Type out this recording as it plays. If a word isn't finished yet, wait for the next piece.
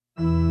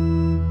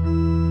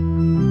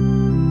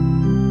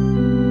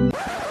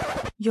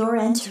You're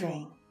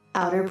entering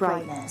Outer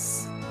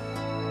Brightness.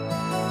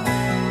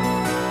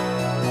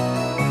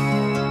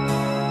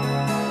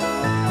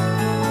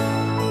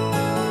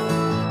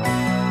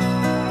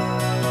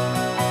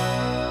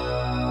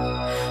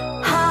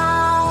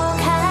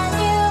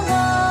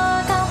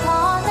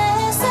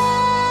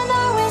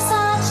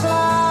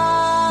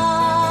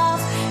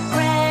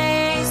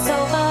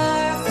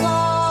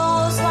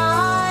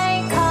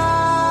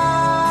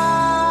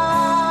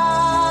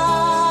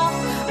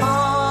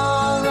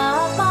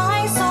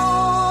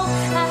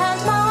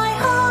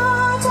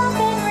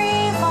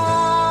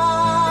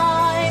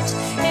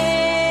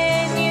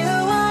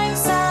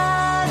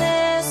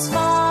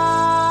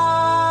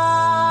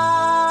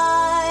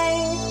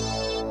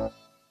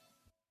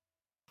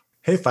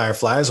 Hey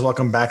Fireflies,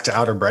 welcome back to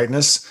Outer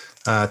Brightness.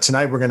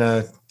 Tonight we're going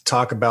to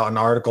talk about an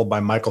article by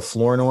Michael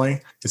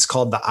Flournoy. It's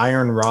called The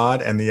Iron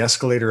Rod and the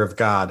Escalator of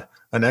God,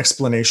 an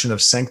explanation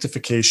of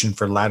sanctification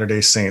for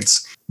Latter-day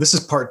Saints. This is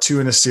part 2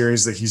 in a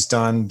series that he's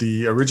done.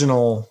 The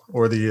original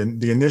or the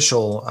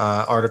initial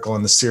article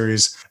in the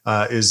series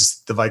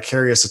is The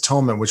Vicarious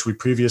Atonement, which we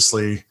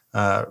previously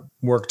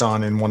worked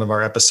on in one of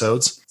our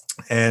episodes.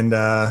 And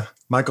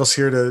Michael's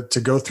here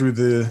to go through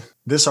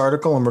this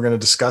article, and we're going to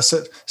discuss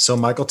it. So,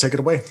 Michael, take it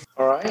away.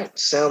 All right.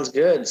 Sounds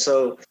good.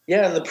 So,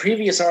 in the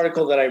previous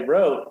article that I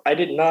wrote, I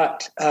did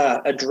not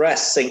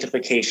address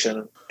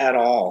sanctification at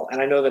all.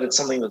 And I know that it's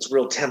something that's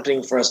real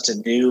tempting for us to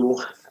do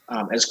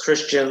as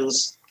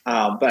Christians.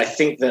 But I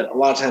think that a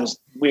lot of times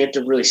we have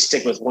to really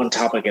stick with one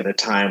topic at a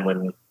time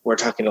when we're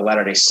talking to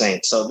Latter-day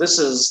Saints. So this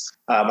is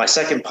my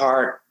second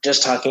part,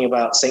 just talking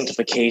about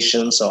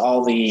sanctification. So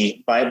all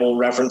the Bible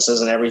references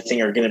and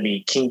everything are going to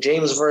be King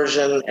James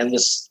Version, and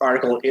this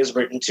article is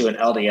written to an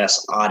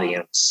LDS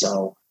audience.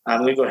 So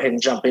I'm going to go ahead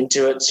and jump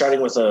into it,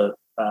 starting with a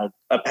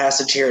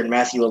passage here in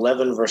Matthew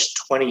 11, verse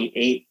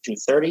 28 through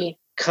 30.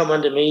 Come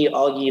unto me,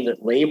 all ye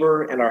that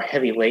labor and are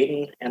heavy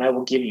laden, and I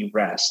will give you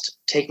rest.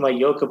 Take my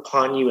yoke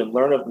upon you and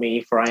learn of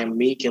me, for I am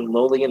meek and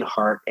lowly in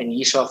heart, and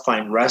ye shall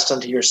find rest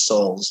unto your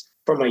souls.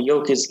 For my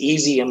yoke is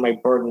easy and my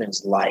burden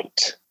is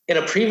light. In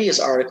a previous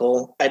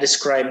article, I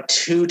described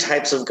 2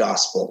 types of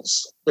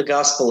gospels, the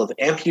gospel of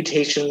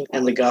amputation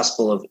and the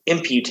gospel of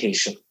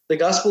imputation. The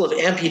gospel of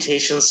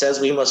amputation says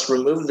we must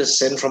remove the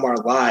sin from our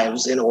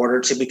lives in order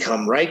to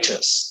become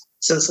righteous.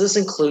 Since this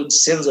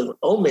includes sins of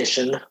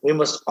omission, we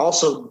must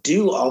also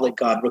do all that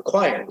God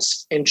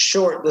requires. In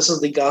short, this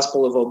is the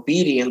gospel of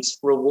obedience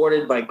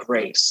rewarded by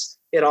grace.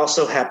 It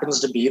also happens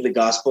to be the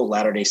gospel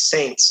Latter-day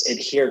Saints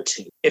adhere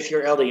to. If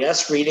you're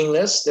LDS reading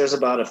this, there's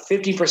about a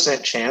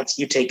 50% chance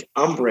you take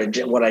umbrage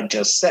at what I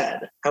just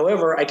said.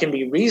 However, I can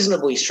be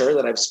reasonably sure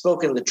that I've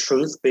spoken the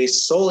truth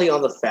based solely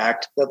on the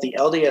fact that the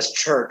LDS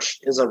Church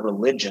is a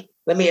religion.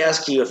 Let me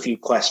ask you a few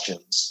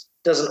questions.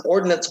 Does an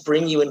ordinance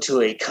bring you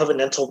into a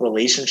covenantal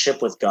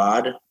relationship with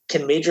God?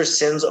 Can major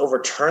sins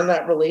overturn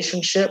that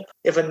relationship?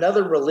 If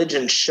another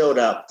religion showed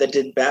up that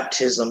did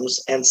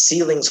baptisms and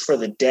sealings for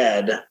the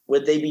dead,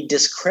 would they be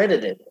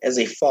discredited as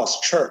a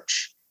false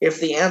church? If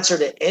the answer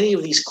to any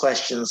of these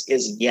questions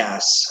is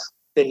yes,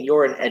 then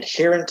you're an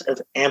adherent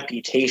of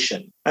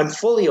amputation. I'm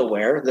fully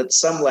aware that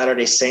some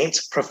Latter-day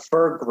Saints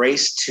prefer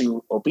grace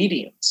to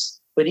obedience.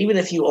 But even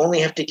if you only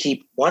have to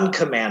keep one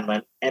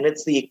commandment, and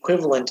it's the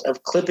equivalent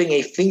of clipping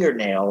a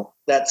fingernail,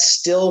 that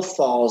still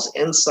falls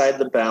inside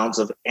the bounds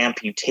of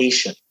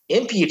amputation.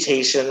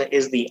 Imputation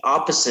is the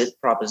opposite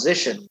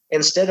proposition.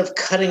 Instead of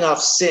cutting off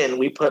sin,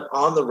 we put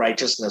on the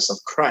righteousness of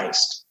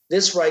Christ.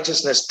 This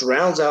righteousness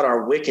drowns out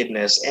our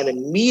wickedness and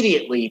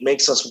immediately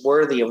makes us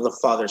worthy of the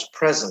Father's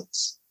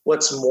presence.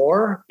 What's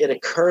more, it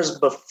occurs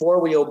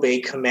before we obey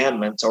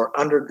commandments or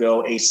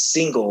undergo a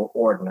single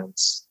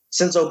ordinance.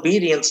 Since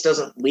obedience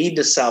doesn't lead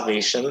to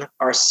salvation,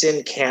 our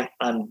sin can't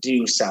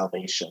undo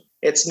salvation.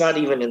 It's not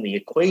even in the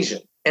equation.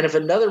 And if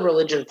another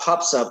religion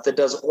pops up that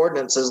does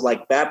ordinances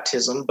like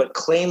baptism but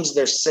claims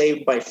they're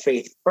saved by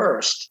faith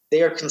first,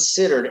 they are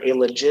considered a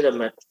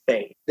legitimate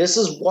faith. This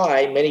is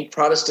why many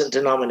Protestant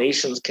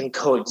denominations can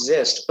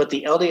coexist, but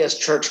the LDS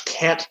Church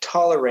can't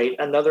tolerate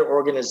another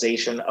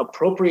organization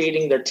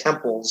appropriating their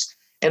temples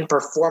and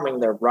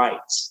performing their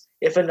rites.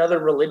 If another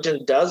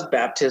religion does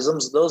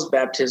baptisms, those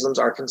baptisms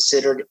are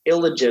considered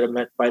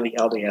illegitimate by the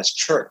LDS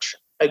Church.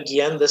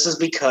 Again, this is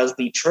because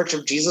the Church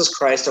of Jesus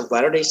Christ of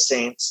Latter-day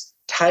Saints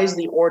ties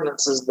the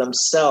ordinances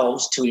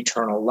themselves to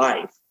eternal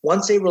life.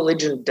 Once a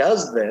religion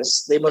does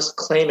this, they must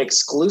claim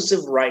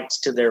exclusive rights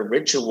to their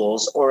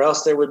rituals, or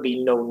else there would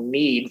be no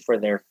need for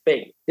their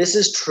faith. This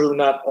is true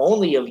not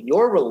only of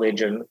your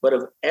religion, but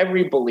of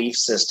every belief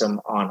system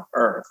on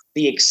earth.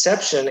 The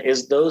exception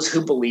is those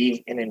who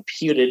believe in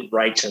imputed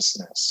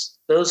righteousness.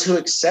 Those who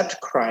accept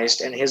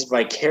Christ and his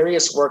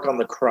vicarious work on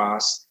the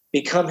cross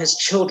become his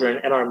children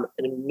and are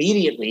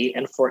immediately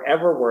and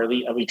forever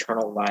worthy of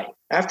eternal life.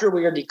 After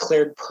we are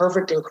declared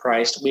perfect in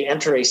Christ, we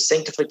enter a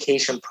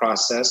sanctification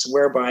process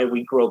whereby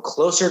we grow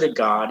closer to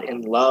God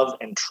in love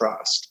and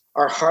trust.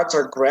 Our hearts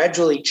are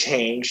gradually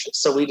changed,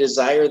 so we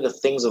desire the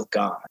things of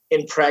God.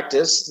 In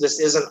practice, this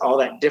isn't all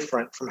that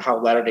different from how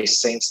Latter-day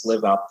Saints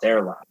live out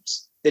their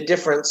lives. The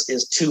difference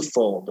is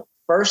twofold.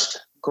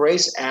 first,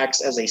 grace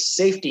acts as a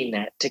safety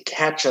net to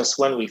catch us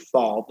when we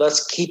fall,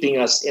 thus keeping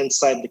us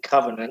inside the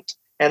covenant.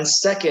 And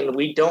second,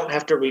 we don't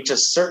have to reach a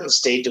certain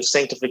stage of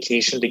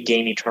sanctification to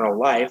gain eternal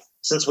life,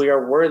 since we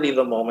are worthy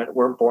the moment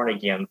we're born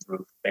again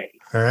through faith.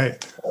 All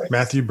right.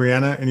 Matthew,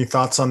 Brianna, any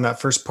thoughts on that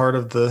first part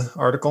of the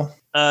article?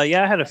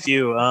 Yeah, I had a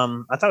few.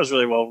 I thought it was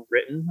really well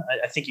written.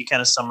 I think you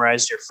kind of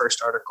summarized your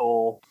first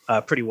article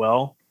pretty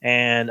well.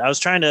 And I was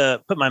trying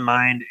to put my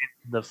mind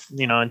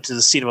into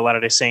the seat of a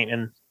Latter-day Saint,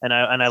 and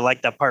I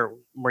like that part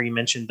where you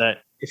mentioned that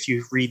if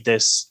you read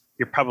this,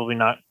 you're probably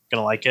not going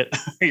to like it.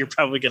 You're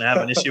probably going to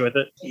have an issue with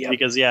it. Yep.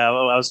 Because I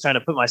was trying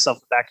to put myself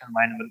back in the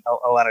mind of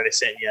a Latter-day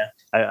Saint. Yeah,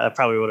 I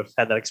probably would have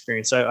had that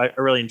experience. So I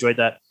really enjoyed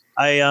that.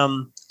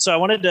 So I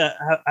wanted to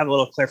have a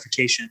little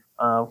clarification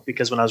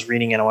because when I was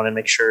reading it, I wanted to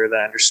make sure that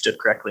I understood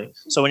correctly.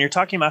 So when you're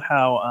talking about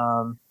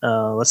how,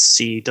 let's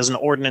see, does an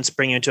ordinance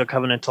bring you into a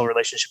covenantal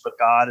relationship with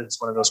God?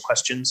 It's one of those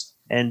questions.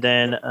 And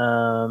then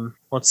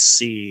let's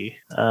see,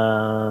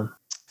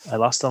 I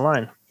lost the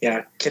line.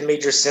 Yeah, can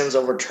major sins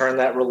overturn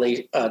that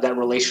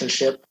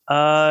relationship?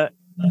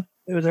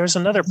 There's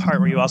another part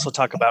where you also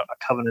talk about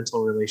a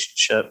covenantal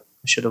relationship.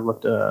 I should have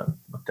looked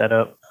that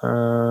up.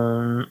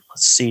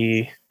 Let's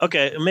see.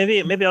 Okay,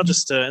 maybe I'll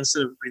just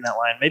instead of reading that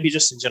line, maybe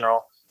just in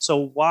general.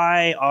 So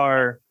why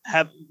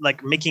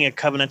making a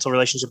covenantal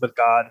relationship with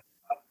God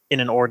in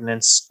an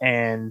ordinance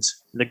and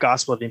the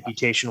gospel of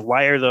imputation?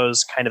 Why are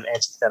those kind of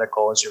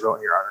antithetical, as you wrote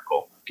in your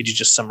article? Could you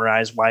just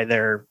summarize why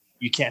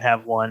you can't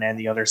have one and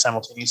the other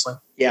simultaneously?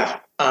 Yeah,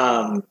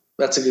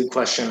 that's a good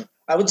question.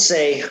 I would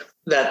say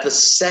that the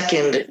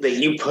second that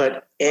you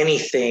put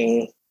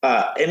anything,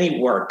 any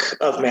work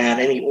of man,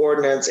 any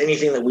ordinance,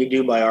 anything that we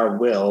do by our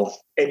will,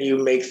 and you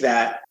make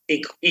that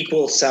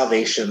equal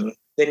salvation,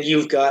 then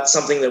you've got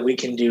something that we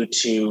can do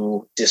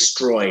to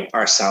destroy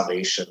our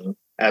salvation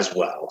as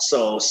well.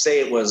 So say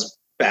it was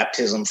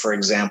baptism, for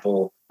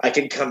example. I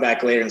could come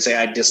back later and say,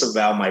 I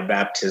disavow my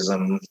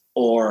baptism,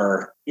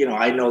 or,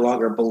 I no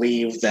longer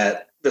believe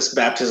that this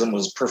baptism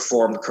was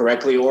performed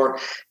correctly, or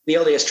the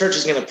LDS Church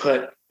is going to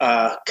put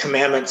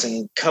commandments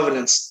and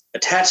covenants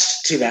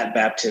attached to that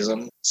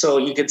baptism. So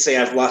you could say,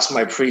 I've lost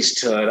my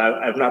priesthood.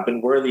 I've not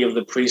been worthy of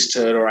the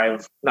priesthood, or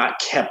I've not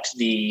kept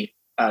the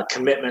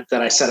commitment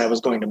that I said I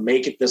was going to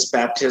make at this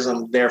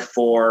baptism.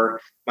 Therefore,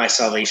 my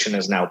salvation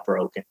is now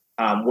broken.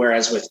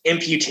 Whereas with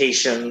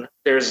imputation,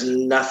 there's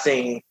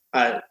nothing,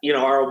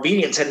 our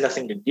obedience had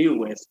nothing to do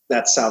with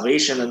that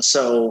salvation. And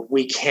so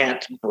we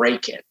can't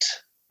break it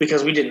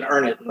because we didn't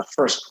earn it in the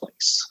first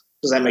place.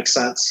 Does that make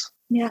sense?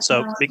 Yeah.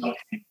 So,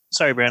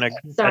 sorry, Brandon,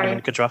 I didn't mean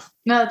to cut you off.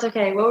 No, it's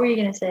okay. What were you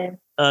going to say?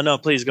 No,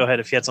 please go ahead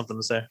if you had something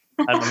to say.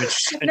 I'm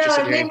interested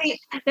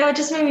it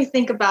just made me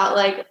think about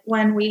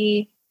when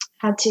we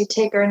had to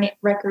take our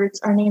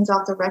names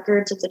off the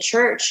records of the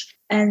church.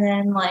 And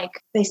then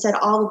they said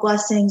all the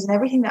blessings and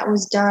everything that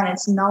was done,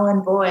 it's null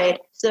and void.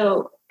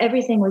 So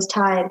everything was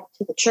tied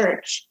to the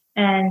church.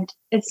 And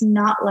it's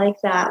not like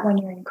that when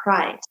you're in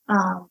Christ,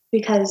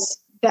 because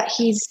that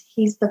he's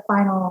the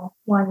final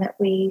one that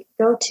we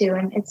go to,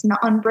 and it's not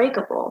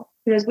unbreakable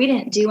because we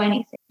didn't do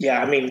anything.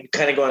 Yeah.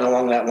 Kind of going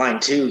along that line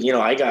too,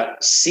 I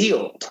got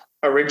sealed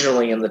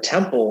originally in the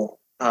temple.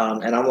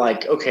 And I'm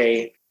like,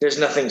 okay, there's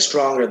nothing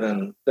stronger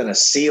than a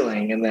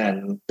sealing. And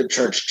then the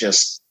church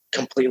just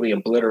completely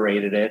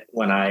obliterated it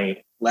when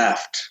I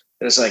left.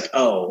 And it's like,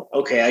 oh,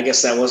 okay, I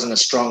guess that wasn't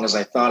as strong as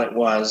I thought it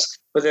was.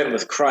 But then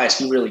with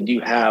Christ, you really do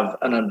have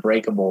an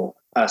unbreakable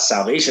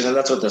salvation. And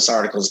that's what this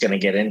article is going to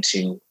get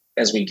into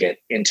as we get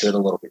into it a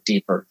little bit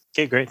deeper.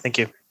 Okay, great. Thank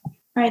you. All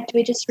right. Do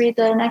we just read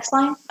the next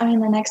line? The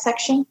next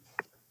section?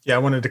 Yeah, I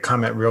wanted to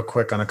comment real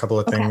quick on a couple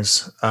of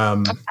things.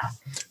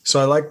 So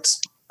I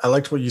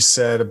liked what you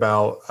said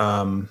about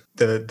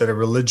that a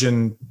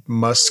religion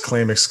must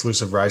claim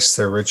exclusive rights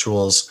to their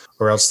rituals,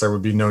 or else there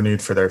would be no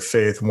need for their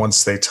faith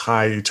once they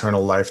tie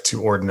eternal life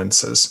to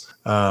ordinances.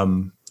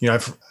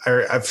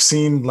 I've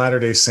seen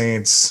Latter-day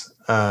Saints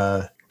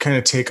kind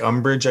of take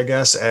umbrage, I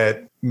guess,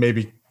 at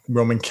maybe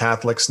Roman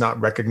Catholics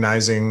not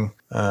recognizing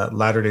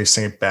Latter-day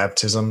Saint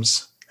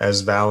baptisms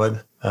as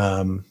valid,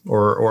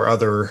 or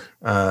other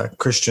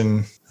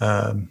Christian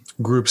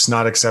groups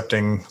not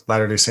accepting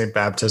Latter-day Saint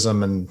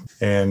baptism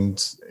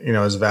and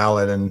as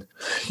valid. And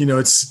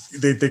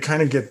they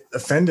kind of get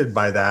offended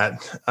by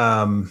that.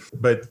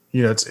 But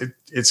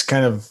it's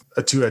kind of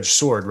a two-edged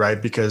sword,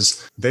 right?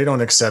 Because they don't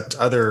accept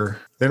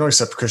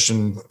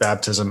Christian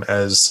baptism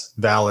as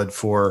valid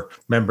for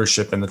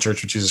membership in the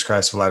Church of Jesus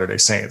Christ of Latter-day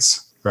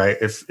Saints. Right.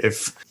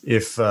 If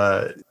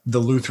the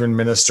Lutheran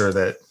minister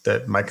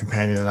that my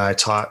companion and I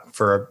taught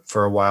for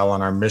a while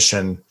on our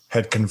mission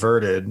had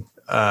converted,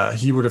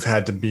 he would have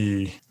had to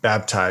be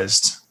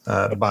baptized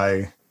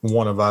by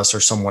one of us or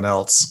someone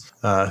else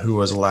who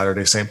was a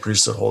Latter-day Saint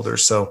priesthood holder.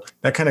 So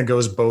that kind of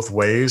goes both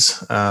ways.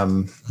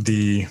 So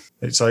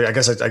I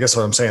guess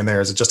what I'm saying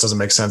there is it just doesn't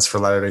make sense for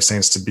Latter-day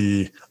Saints to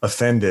be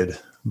offended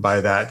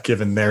by that,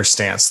 given their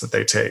stance that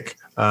they take.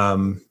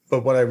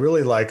 But what I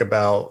really like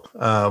about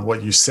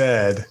what you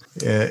said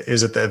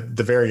is at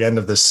the very end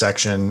of this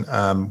section,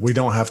 we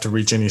don't have to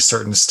reach any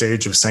certain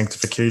stage of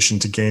sanctification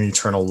to gain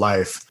eternal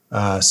life,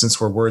 since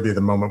we're worthy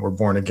the moment we're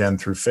born again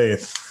through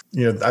faith.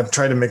 I've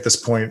tried to make this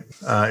point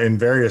in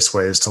various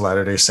ways to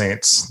Latter-day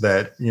Saints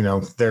that,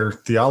 their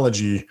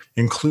theology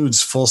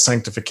includes full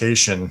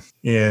sanctification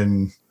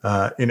in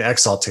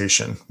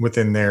exaltation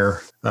within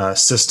their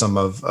system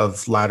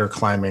of ladder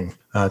climbing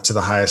to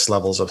the highest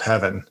levels of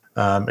heaven.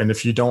 And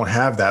if you don't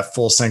have that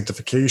full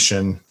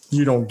sanctification,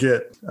 you don't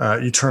get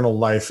eternal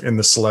life in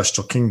the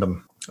celestial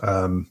kingdom.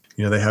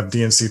 They have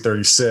D&C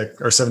 76,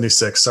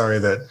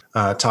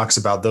 that talks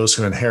about those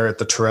who inherit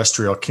the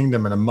terrestrial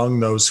kingdom. And among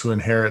those who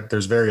inherit,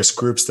 there's various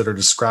groups that are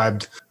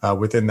described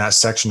within that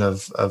section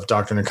of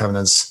Doctrine and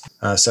Covenants,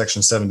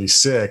 section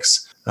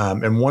 76.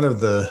 And one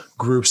of the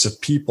groups of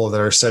people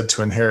that are said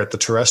to inherit the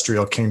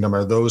terrestrial kingdom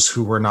are those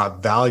who were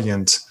not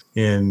valiant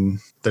in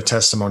the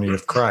testimony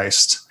of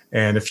Christ.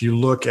 And if you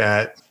look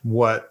at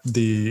what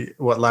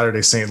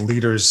Latter-day Saint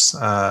leaders,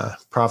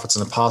 prophets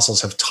and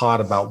apostles have taught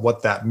about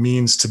what that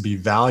means to be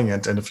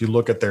valiant, and if you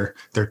look at their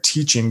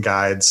teaching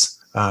guides,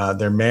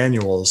 their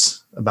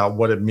manuals about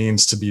what it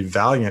means to be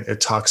valiant, it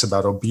talks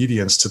about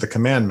obedience to the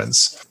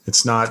commandments.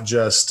 It's not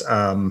just,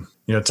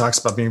 it talks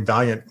about being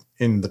valiant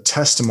in the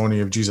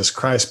testimony of Jesus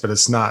Christ, but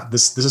it's not,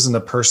 this isn't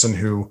a person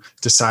who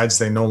decides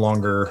they no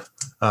longer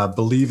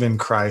believe in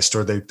Christ,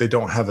 or they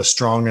don't have a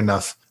strong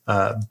enough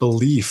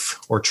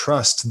belief or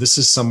trust. This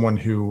is someone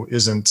who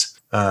isn't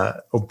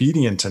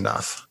obedient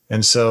enough.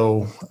 And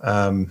so,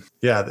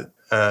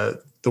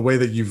 the way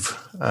that you've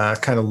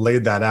kind of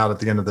laid that out at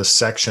the end of this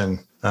section,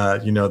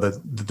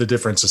 the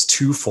difference is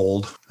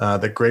twofold,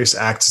 that grace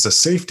acts as a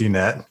safety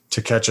net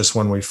to catch us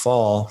when we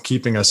fall,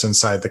 keeping us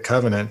inside the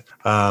covenant.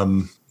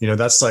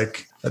 That's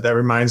like, that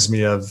reminds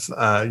me of,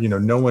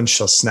 no one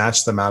shall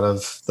snatch them out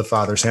of the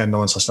Father's hand. No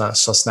one shall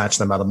snatch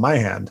them out of my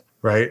hand.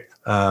 Right.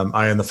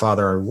 I and the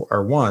Father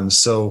are one.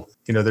 So,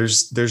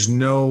 there's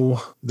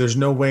no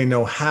way,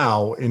 no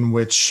how in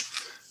which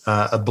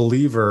a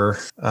believer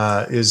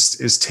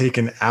is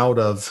taken out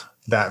of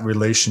that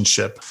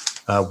relationship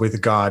with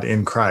God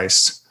in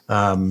Christ.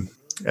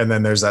 And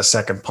then there's that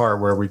second part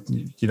where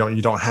you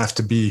don't have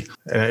to be,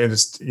 and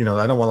it's,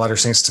 I don't want Latter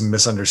Saints to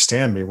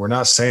misunderstand me. We're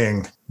not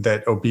saying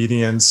that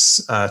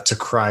obedience to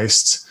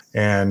Christ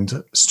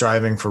and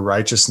striving for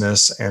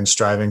righteousness and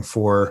striving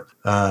for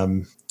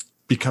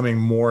becoming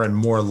more and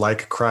more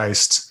like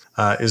Christ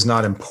is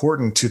not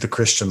important to the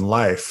Christian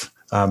life.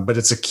 But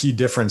it's a key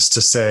difference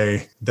to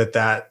say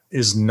that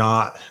is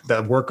not,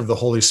 that work of the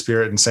Holy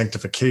Spirit and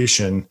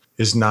sanctification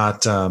is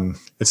not,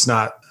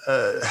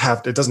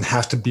 it doesn't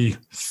have to be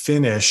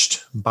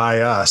finished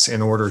by us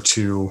in order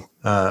to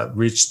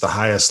reach the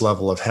highest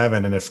level of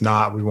heaven. And if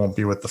not, we won't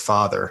be with the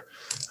Father,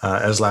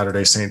 as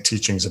Latter-day Saint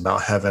teachings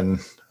about heaven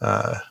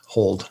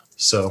hold.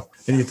 So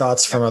any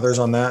thoughts from others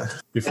on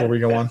that before we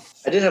go on?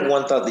 I did have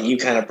one thought that you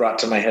kind of brought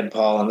to my head,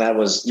 Paul, and that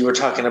was, you were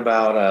talking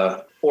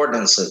about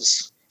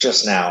ordinances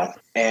just now.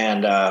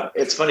 And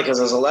it's funny because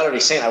as a Latter-day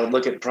Saint, I would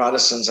look at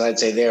Protestants and I'd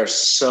say they are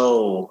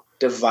so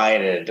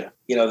divided.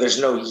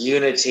 There's no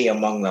unity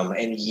among them.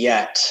 And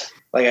yet,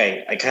 like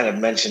I kind of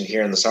mentioned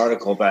here in this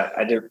article, but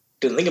I didn't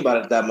think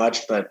about it that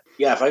much. But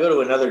yeah, if I go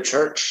to another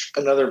church,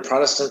 another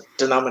Protestant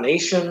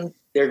denomination,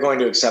 they're going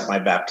to accept my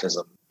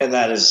baptism. And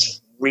that is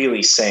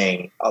really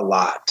saying a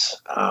lot.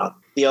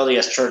 The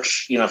LDS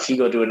Church, if you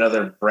go to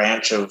another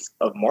branch of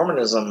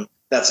Mormonism,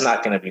 that's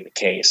not going to be the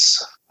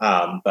case.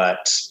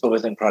 But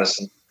within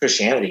Protestant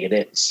Christianity, it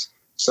is.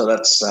 So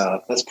that's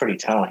pretty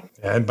telling.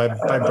 Yeah, and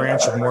by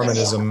branch of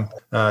Mormonism,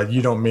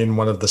 you don't mean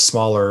one of the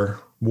smaller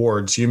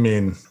wards. You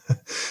mean,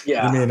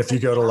 you mean if you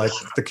go to like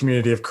the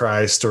Community of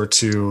Christ or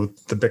to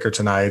the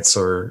Bickertonites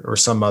or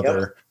some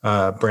other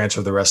branch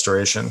of the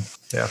Restoration.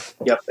 Yeah.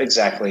 Yep.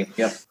 Exactly.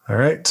 Yep. All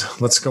right.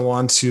 Let's go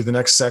on to the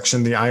next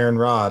section, the Iron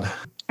Rod.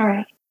 All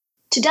right.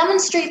 To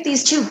demonstrate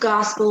these two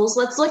gospels,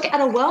 let's look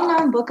at a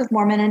well-known Book of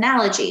Mormon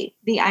analogy,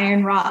 the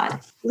iron rod.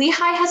 Lehi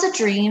has a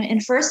dream in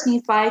 1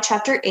 Nephi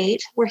chapter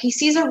 8, where he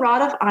sees a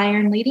rod of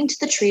iron leading to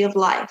the tree of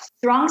life.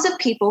 Throngs of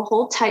people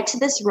hold tight to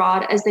this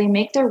rod as they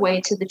make their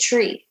way to the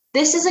tree.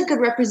 This is a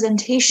good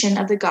representation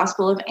of the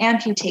gospel of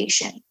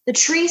amputation. The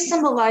tree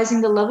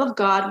symbolizing the love of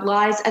God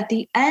lies at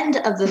the end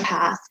of the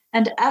path,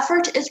 and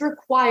effort is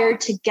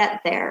required to get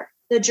there.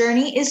 The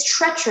journey is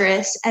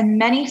treacherous, and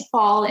many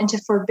fall into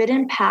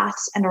forbidden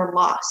paths and are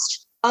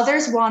lost.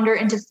 Others wander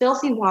into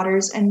filthy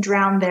waters and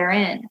drown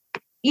therein.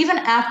 Even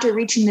after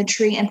reaching the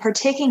tree and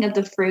partaking of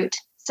the fruit,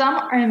 some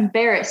are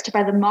embarrassed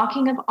by the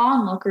mocking of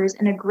onlookers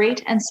in a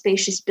great and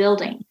spacious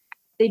building.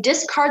 They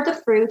discard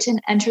the fruit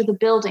and enter the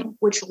building,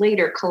 which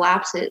later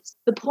collapses.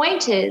 The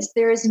point is,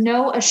 there is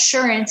no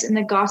assurance in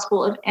the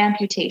gospel of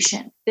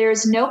amputation. There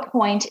is no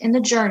point in the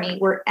journey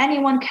where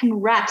anyone can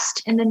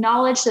rest in the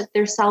knowledge that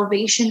their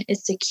salvation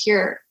is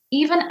secure.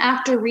 Even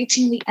after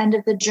reaching the end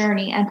of the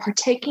journey and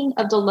partaking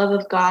of the love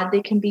of God,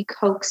 they can be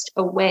coaxed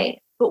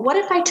away. But what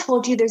if I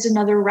told you there's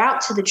another route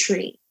to the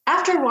tree?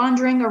 After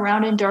wandering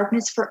around in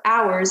darkness for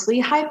hours,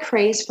 Lehi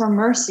prays for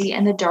mercy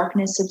and the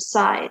darkness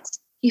subsides.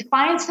 He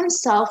finds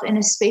himself in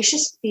a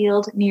spacious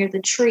field near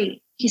the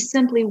tree. He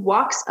simply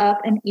walks up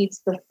and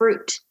eats the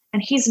fruit.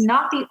 And he's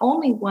not the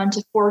only one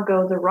to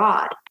forego the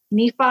rod.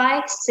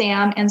 Nephi,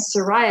 Sam, and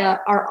Sariah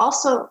are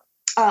also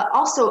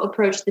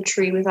approach the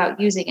tree without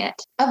using it.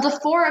 Of the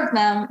four of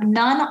them,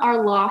 none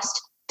are lost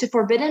to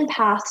forbidden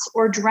paths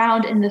or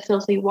drowned in the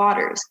filthy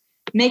waters,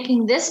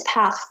 making this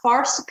path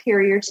far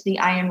superior to the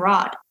iron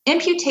rod.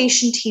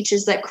 Imputation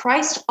teaches that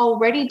Christ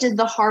already did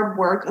the hard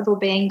work of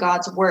obeying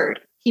God's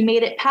word. He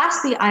made it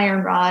past the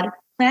iron rod,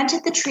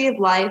 planted the tree of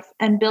life,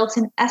 and built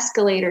an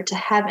escalator to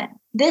heaven.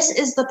 This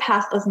is the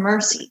path of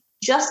mercy.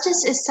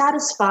 Justice is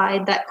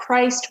satisfied that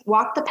Christ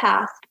walked the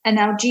path, and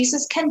now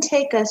Jesus can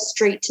take us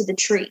straight to the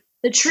tree.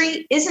 The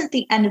tree isn't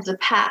the end of the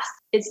path,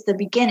 it's the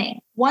beginning.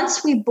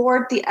 Once we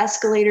board the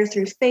escalator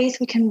through faith,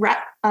 we can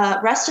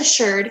rest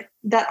assured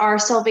that our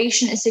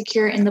salvation is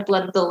secure in the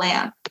blood of the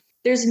Lamb.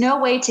 There's no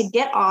way to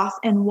get off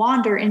and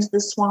wander into the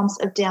swamps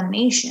of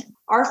damnation.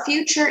 Our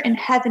future in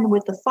heaven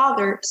with the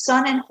Father,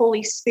 Son, and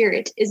Holy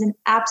Spirit is an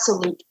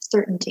absolute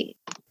certainty.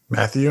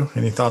 Matthew,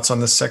 any thoughts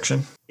on this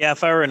section? Yeah,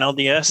 if I were an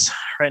LDS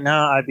right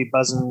now, I'd be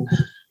buzzing.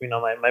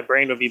 My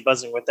brain would be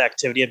buzzing with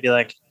activity. I'd be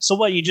like, so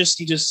what? You just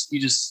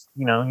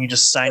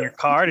sign your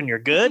card and you're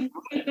good.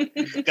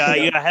 You got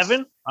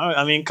heaven.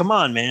 I mean, come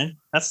on, man.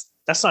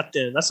 That's not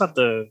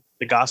the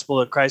gospel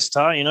that Christ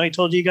taught. He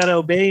told you got to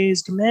obey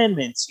his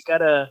commandments. You got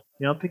to,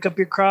 pick up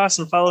your cross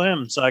and follow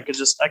him. So I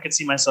could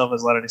see myself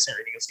as Latter-day Saint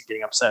reading this and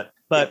getting upset.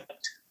 But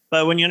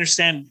when you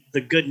understand the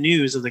good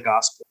news of the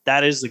gospel,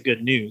 that is the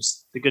good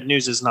news. The good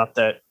news is not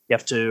that you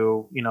have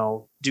to,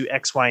 do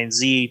X, Y, and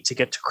Z to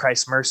get to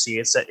Christ's mercy.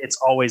 It's that it's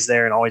always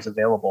there and always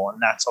available.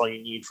 And that's all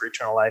you need for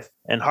eternal life.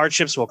 And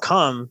hardships will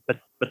come, but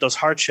those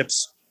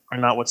hardships are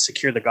not what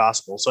secure the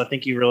gospel. So I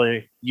think you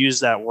really use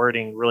that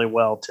wording really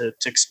well to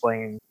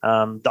explain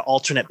the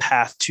alternate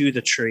path to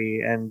the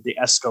tree and the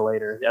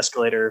escalator. The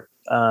escalator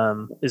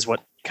is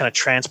what kind of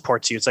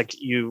transports you. It's like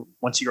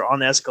once you're on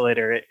the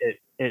escalator,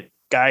 it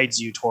guides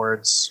you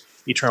towards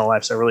eternal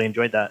life. So I really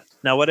enjoyed that.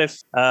 Now, what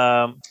if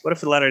the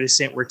Latter-day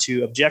Saint were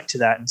to object to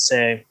that and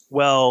say,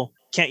 well,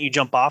 can't you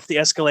jump off the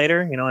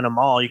escalator? In a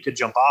mall, you could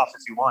jump off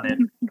if you wanted.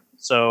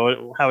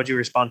 So how would you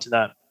respond to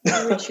that?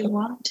 Why would you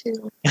want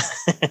to?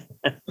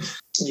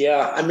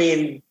 Yeah, I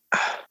mean,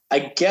 I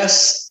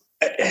guess,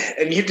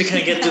 and you have to kind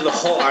of get through the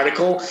whole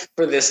article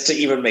for this to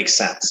even make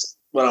sense,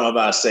 what I'm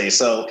about to say.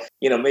 So,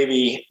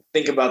 maybe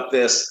think about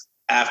this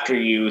after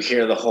you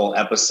hear the whole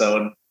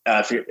episode.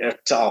 If you're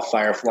to all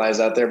fireflies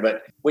out there,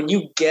 but when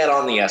you get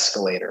on the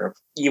escalator,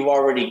 you've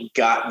already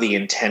got the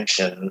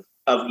intention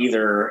of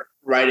either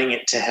riding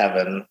it to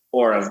heaven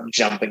or of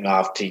jumping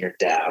off to your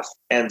death.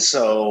 And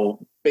so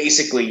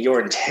basically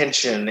your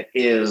intention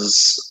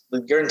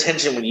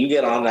when you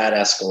get on that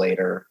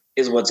escalator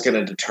is what's going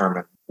to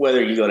determine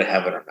whether you go to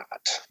heaven or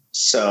not.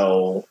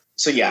 So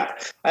yeah,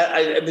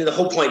 I mean, the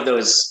whole point though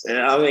is, and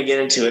I'm going to get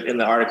into it in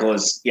the article,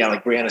 is,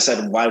 like Brianna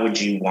said, why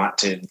would you want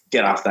to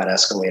get off that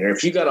escalator?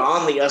 If you got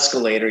on the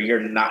escalator, you're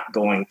not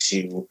going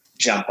to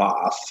jump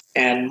off.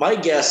 And my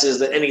guess is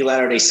that any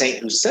Latter-day Saint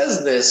who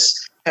says this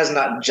has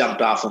not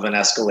jumped off of an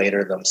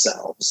escalator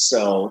themselves.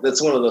 So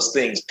that's one of those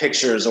things,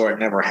 pictures or it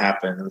never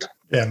happened.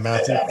 Yeah,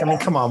 Matthew. I mean,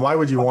 come on. Why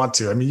would you want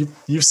to? I mean,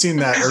 you've seen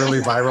that early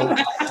viral.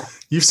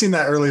 You've seen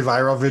that early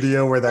viral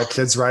video where that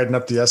kid's riding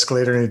up the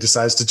escalator and he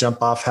decides to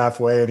jump off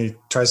halfway and he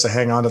tries to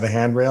hang on to the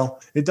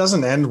handrail. It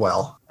doesn't end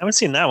well. I haven't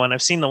seen that one.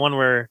 I've seen the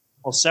one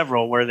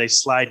several where they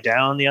slide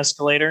down the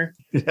escalator.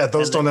 Yeah,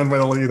 those don't end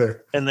well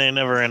either. And they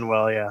never end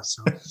well, yeah.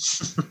 So.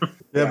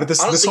 Yeah, but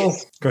this whole...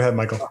 Go ahead,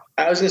 Michael.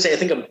 I was going to say, I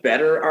think a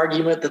better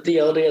argument that the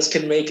LDS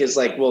can make is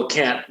like, well,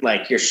 can't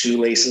your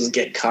shoelaces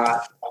get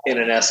caught in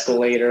an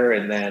escalator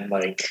and then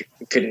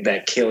couldn't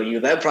that kill you?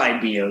 That'd probably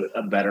be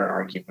a better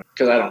argument,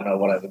 because I don't know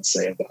what I would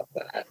say about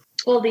that.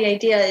 Well, the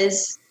idea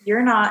is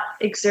you're not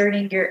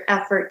exerting your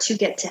effort to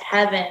get to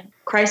heaven.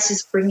 Christ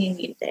is bringing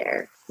you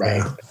there. Right.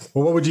 Yeah.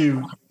 Well,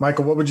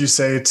 Michael, what would you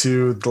say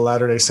to the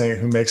Latter-day Saint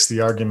who makes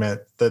the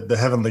argument, the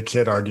Heavenly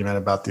Kid argument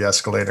about the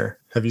escalator?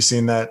 Have you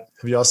seen that?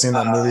 Have you all seen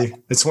that movie?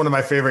 It's one of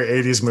my favorite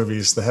 80s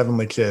movies, The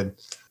Heavenly Kid.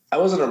 I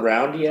wasn't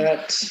around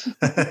yet.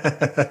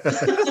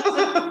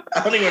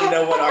 I don't even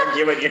know what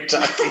argument you're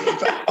talking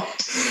about.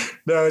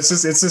 No, it's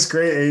this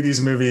great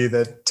 80s movie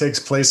that takes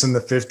place in the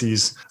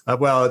 50s.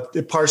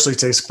 It partially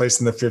takes place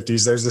in the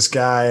 50s. There's this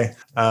guy,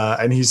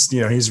 and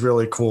he's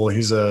really cool.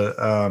 He's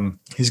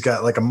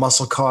got like a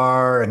muscle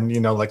car and,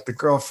 like the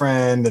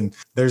girlfriend. And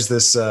there's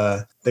this,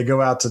 they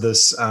go out to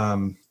this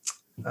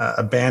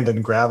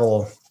abandoned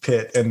gravel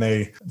pit and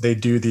they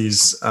do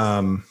these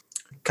kind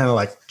of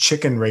like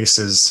chicken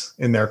races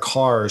in their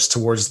cars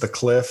towards the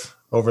cliff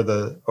over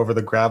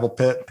the gravel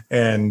pit.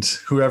 And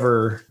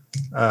whoever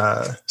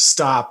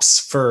stops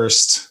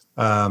first,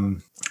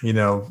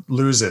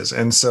 loses.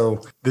 And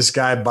so this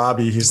guy,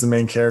 Bobby, he's the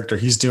main character.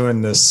 He's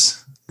doing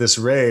this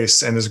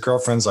race and his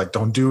girlfriend's like,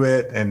 don't do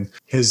it. And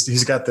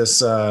he's got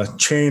this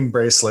chain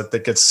bracelet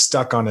that gets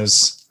stuck on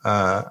his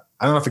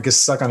I don't know if it gets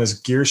stuck on his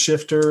gear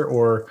shifter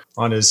or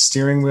on his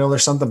steering wheel or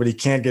something, but he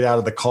can't get out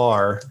of the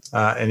car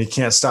and he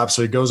can't stop.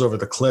 So he goes over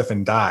the cliff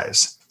and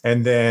dies.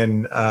 And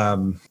then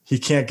he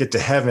can't get to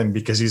heaven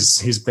because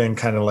he's been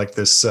kind of like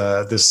this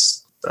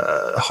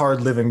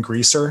hard living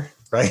greaser,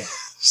 right?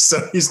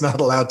 So he's not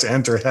allowed to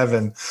enter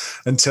heaven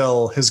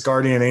until his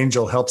guardian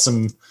angel helps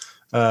him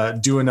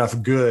do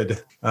enough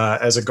good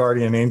as a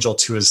guardian angel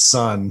to his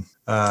son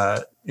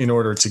in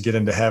order to get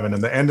into heaven.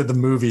 And the end of the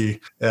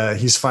movie,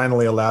 he's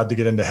finally allowed to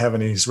get into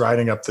heaven. And he's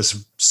riding up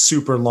this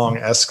super long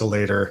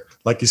escalator,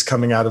 like he's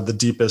coming out of the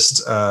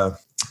deepest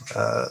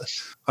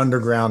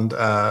underground.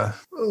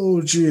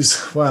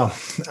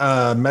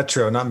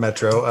 Metro, not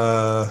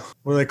metro.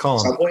 What do they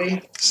call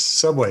them?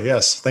 Subway.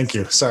 Yes. Thank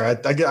you. Sorry.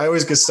 I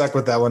always get stuck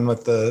with that one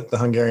with the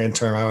Hungarian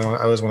term.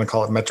 I always want to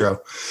call it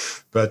metro,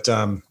 but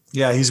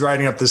yeah, he's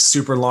riding up this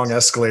super long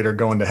escalator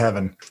going to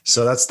heaven.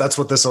 So that's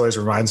what this always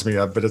reminds me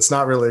of, but it's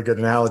not really a good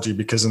analogy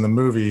because in the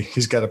movie,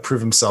 he's got to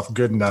prove himself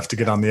good enough to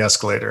get on the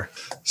escalator.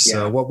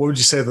 So what would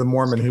you say to the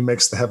Mormon who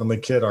makes the heavenly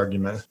kid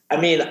argument?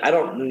 I mean, I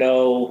don't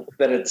know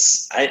that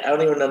I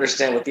don't even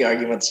understand what the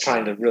argument's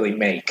trying to really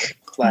make.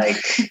 Like,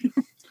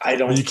 I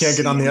don't. Well, you can't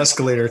get on the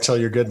escalator until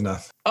you're good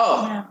enough.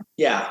 Oh,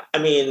 yeah. I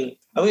mean,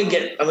 I'm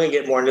gonna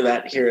get more into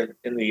that here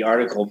in the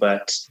article,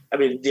 but I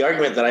mean, the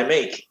argument that I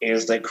make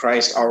is that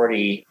Christ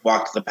already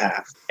walked the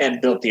path and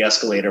built the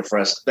escalator for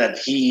us, that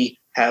he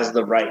has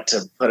the right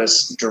to put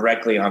us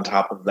directly on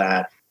top of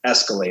that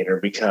escalator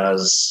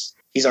because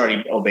he's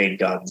already obeyed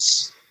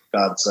God's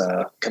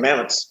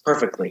commandments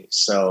perfectly.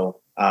 So,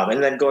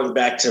 and then going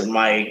back to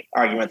my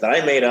argument that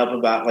I made up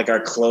about like our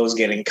clothes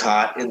getting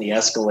caught in the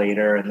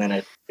escalator and then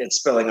it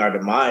spilling our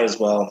demise.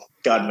 Well,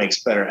 God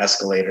makes better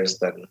escalators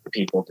than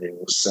people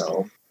do.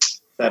 So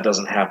that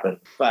doesn't happen.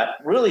 But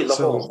really the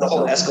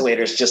whole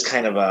escalator is just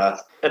kind of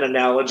an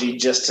analogy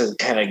just to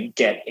kind of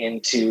get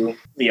into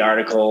the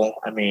article.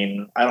 I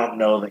mean, I don't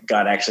know that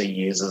God actually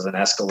uses an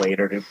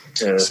escalator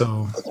to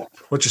So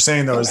what you're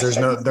saying though is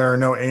there are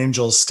no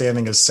angels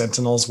standing as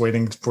sentinels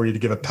waiting for you to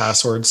give a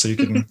password so you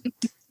can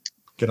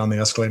get on the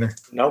escalator?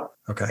 Nope.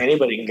 Okay.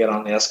 Anybody can get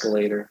on the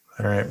escalator.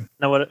 All right.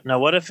 Now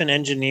what if an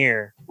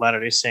engineer,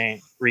 Latter-day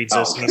Saint, reads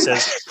this and he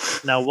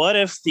says, now what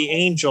if the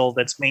angel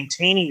that's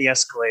maintaining the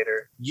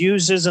escalator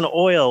uses an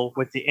oil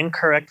with the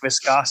incorrect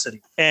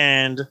viscosity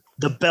and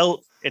the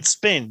belt, it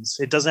spins,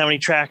 it doesn't have any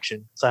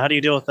traction. So how do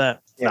you deal with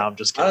that? Yeah. No, I'm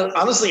just kidding.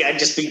 Honestly, I'd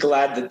just be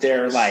glad that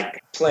they're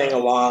like playing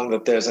along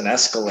that there's an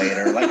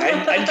escalator. Like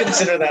I'd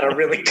consider that a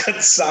really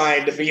good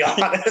sign, to be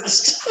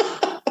honest.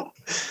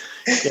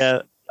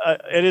 Yeah.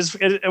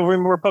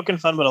 We're poking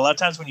fun, but a lot of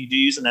times when you do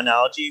use an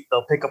analogy,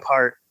 they'll pick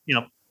apart,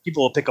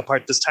 people will pick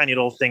apart this tiny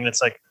little thing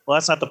that's like, well,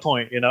 that's not the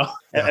point, Yeah.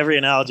 Every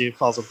analogy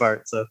falls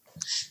apart. So,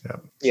 yeah.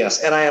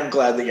 Yes. And I am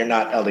glad that you're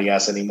not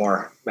LDS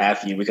anymore,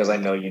 Matthew, because I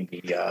know you'd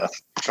be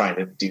trying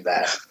to do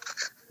that.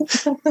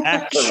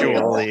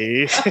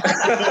 Actually.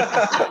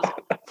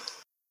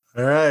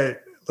 All right.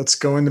 Let's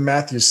go into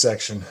Matthew's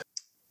section.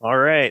 All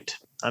right.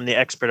 I'm the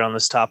expert on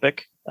this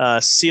topic.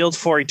 Sealed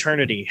for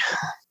eternity.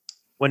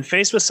 When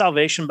faced with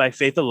salvation by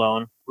faith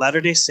alone,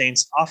 Latter-day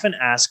Saints often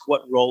ask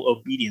what role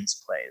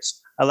obedience plays.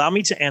 Allow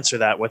me to answer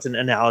that with an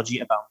analogy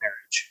about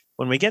marriage.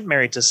 When we get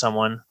married to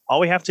someone, all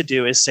we have to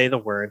do is say the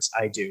words,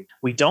 I do.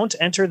 We don't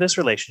enter this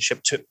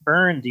relationship to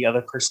earn the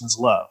other person's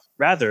love.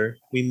 Rather,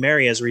 we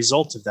marry as a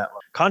result of that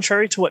love.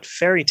 Contrary to what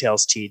fairy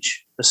tales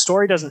teach, the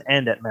story doesn't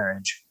end at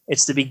marriage.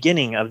 It's the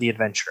beginning of the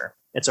adventure.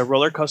 It's a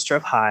roller coaster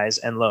of highs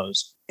and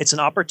lows. It's an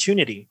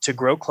opportunity to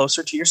grow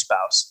closer to your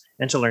spouse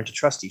and to learn to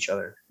trust each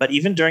other. But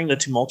even during the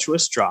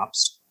tumultuous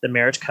drops, the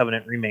marriage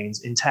covenant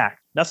remains intact.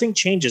 Nothing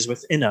changes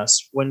within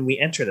us when we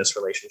enter this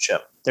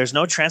relationship. There's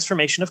no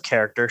transformation of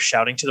character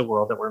shouting to the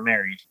world that we're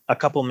married. A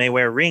couple may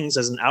wear rings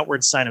as an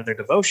outward sign of their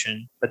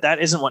devotion, but that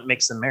isn't what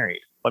makes them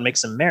married. What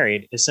makes them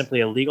married is simply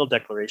a legal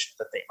declaration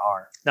that they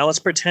are. Now let's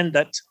pretend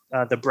that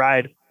the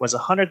bride was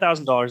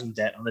 $100,000 in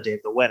debt on the day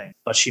of the wedding,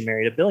 but she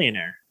married a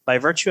billionaire. By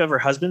virtue of her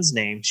husband's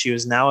name, she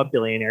was now a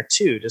billionaire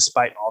too,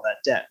 despite all that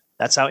debt.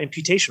 That's how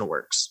imputation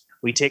works.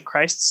 We take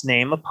Christ's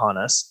name upon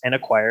us and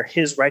acquire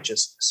his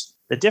righteousness.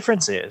 The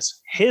difference is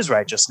his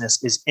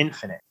righteousness is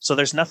infinite. So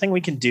there's nothing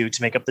we can do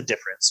to make up the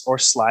difference or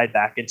slide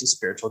back into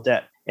spiritual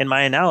debt. In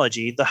my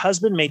analogy, the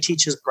husband may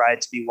teach his bride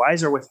to be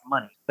wiser with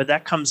money, but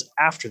that comes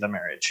after the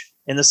marriage.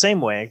 In the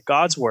same way,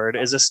 God's word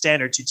is a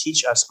standard to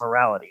teach us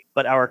morality,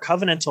 but our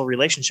covenantal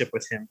relationship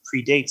with him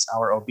predates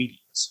our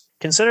obedience.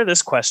 Consider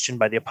this question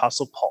by the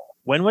Apostle Paul.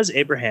 When was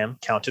Abraham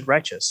counted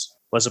righteous?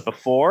 Was it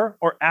before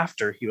or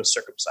after he was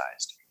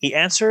circumcised? He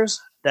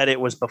answers that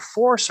it was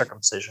before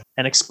circumcision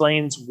and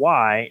explains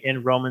why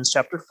in Romans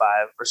chapter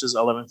 5, verses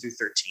 11 through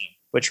 13,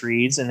 which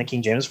reads in the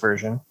King James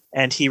Version,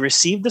 and he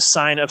received the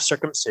sign of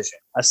circumcision,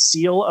 a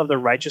seal of the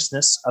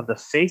righteousness of the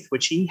faith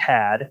which he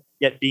had,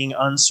 yet being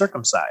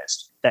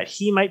uncircumcised, that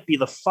he might be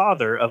the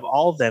father of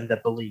all them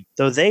that believe,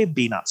 though they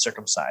be not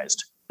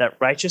circumcised, that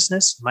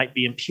righteousness might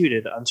be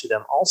imputed unto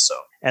them also.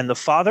 And the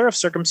father of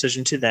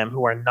circumcision to them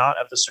who are not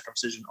of the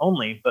circumcision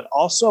only, but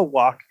also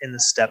walk in the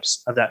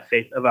steps of that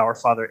faith of our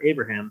father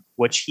Abraham,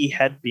 which he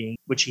had being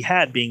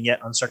yet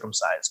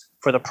uncircumcised.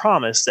 For the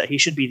promise that he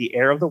should be the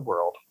heir of the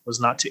world was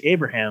not to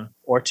Abraham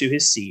or to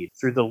his seed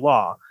through the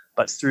law,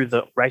 but through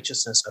the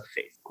righteousness of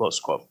faith. Close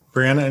quote.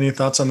 Brianna, any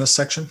thoughts on this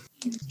section?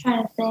 I'm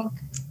trying to think.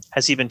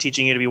 Has he been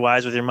teaching you to be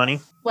wise with your money?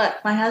 What,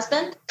 my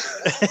husband?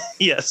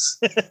 Yes.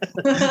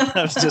 I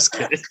was just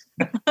kidding.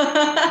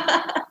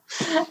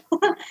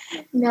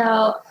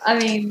 No, I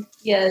mean,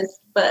 yes,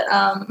 but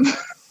I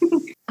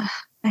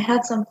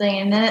had something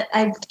and then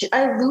I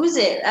lose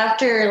it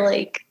after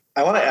like.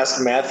 I want to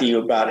ask Matthew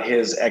about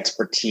his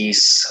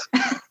expertise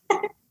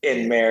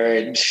in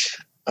marriage.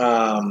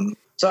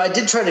 So I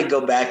did try to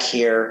go back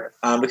here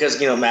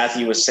because,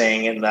 Matthew was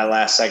saying in that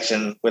last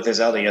section with his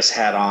LDS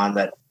hat on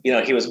that,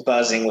 he was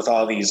buzzing with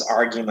all these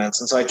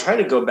arguments. And so I tried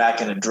to go back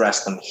and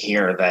address them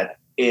here, that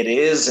it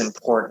is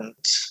important,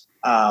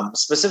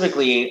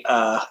 specifically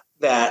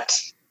that,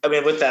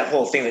 with that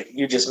whole thing that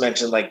you just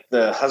mentioned, like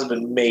the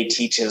husband may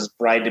teach his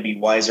bride to be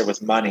wiser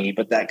with money,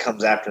 but that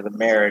comes after the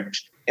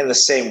marriage, in the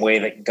same way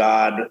that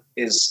God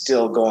is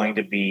still going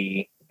to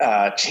be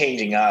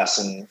changing us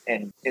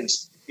and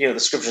the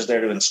scripture's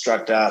there to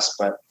instruct us,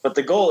 but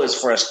the goal is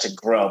for us to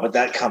grow, but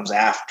that comes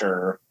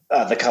after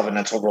the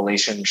covenantal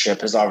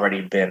relationship has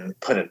already been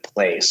put in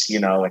place,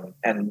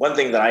 and one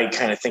thing that I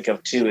kind of think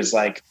of too is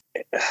like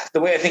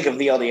the way I think of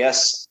the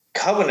LDS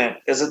covenant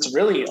is it's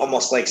really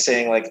almost like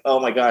saying like, oh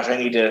my gosh, I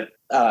need to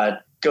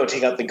go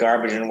take out the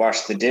garbage and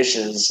wash the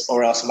dishes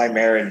or else my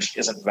marriage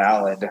isn't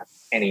valid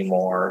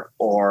anymore.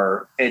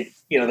 Or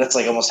that's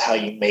like almost how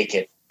you make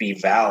it be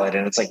valid.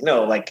 And it's like,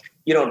 no, like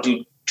you don't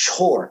do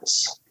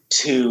chores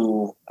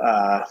to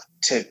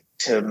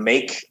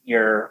make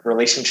your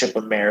relationship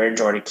a marriage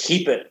or to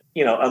keep it,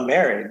 a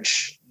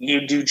marriage.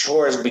 You do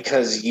chores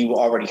because you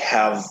already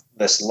have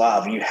this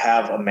love. You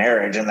have a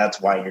marriage, and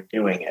that's why you're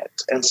doing it.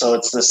 And so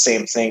it's the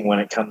same thing when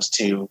it comes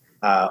to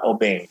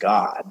obeying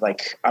God.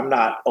 Like I'm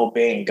not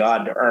obeying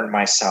God to earn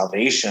my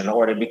salvation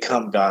or to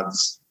become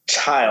God's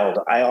child.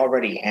 I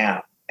already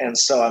am. And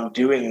so I'm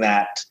doing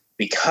that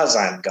because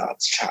I'm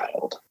God's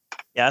child.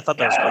 Yeah, I thought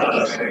that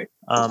was great.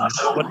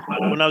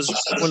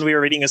 When we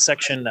were reading a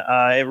section,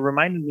 it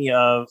reminded me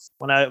of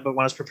when I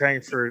was preparing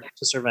to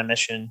serve my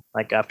mission,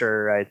 like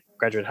after I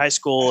graduated high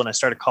school and I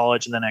started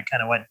college, and then I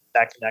kind of went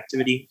back into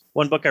activity.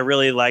 One book I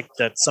really liked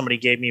that somebody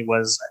gave me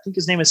was, I think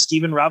his name is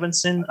Stephen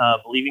Robinson,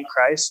 Believing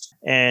Christ,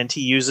 and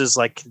he uses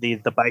like the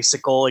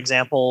bicycle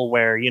example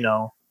where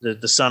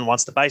the son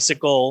wants the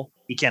bicycle.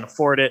 He can't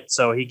afford it.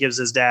 So he gives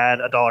his dad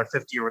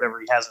 $1.50 or whatever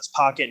he has in his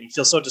pocket. And he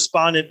feels so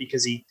despondent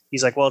because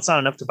he's like, well, it's not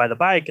enough to buy the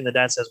bike. And the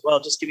dad says, well,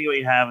 just give me what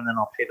you have and then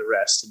I'll pay the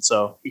rest. And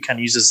so he kind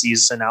of uses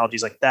these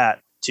analogies like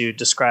that to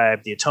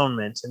describe the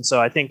atonement. And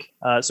so I think,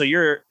 so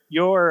your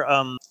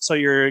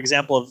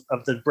example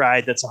of the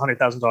bride that's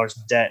 $100,000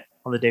 in debt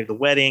on the day of the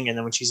wedding, and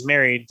then when she's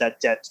married, that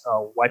debt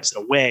wipes it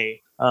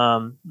away.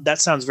 That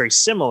sounds very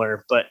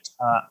similar, but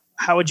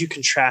how would you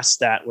contrast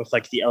that with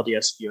like the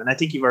LDS view? And I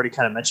think you've already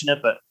kind of mentioned it,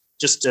 but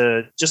just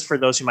for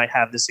those who might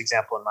have this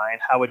example in mind,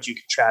 how would you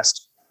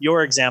contrast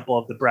your example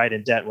of the bride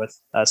in debt with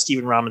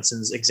Stephen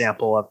Robinson's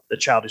example of the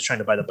child who's trying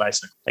to buy the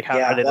bicycle? Like,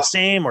 are they the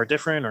same or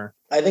different? Or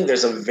I think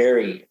there's a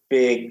very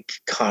big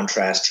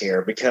contrast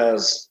here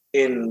because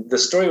in the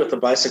story with the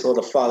bicycle,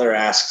 the father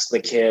asks the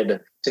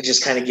kid to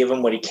just kind of give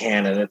him what he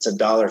can, and it's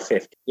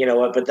 $1.50. You know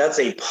what? But that's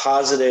a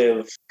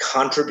positive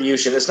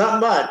contribution. It's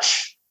not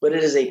much, but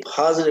it is a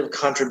positive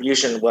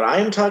contribution. What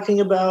I'm talking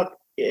about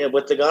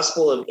with the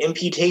gospel of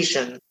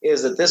imputation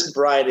is that this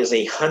bride is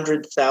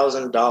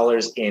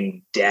 $100,000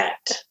 in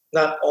debt.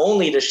 Not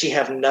only does she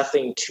have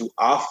nothing to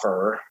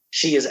offer,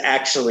 she is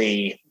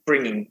actually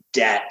bringing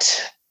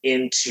debt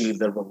into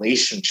the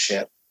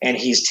relationship, and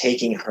he's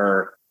taking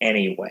her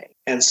anyway.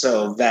 And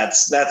so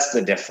that's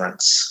the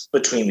difference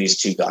between these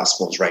two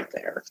gospels right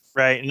there.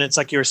 Right. And it's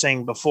like you were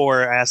saying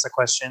before I asked the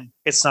question,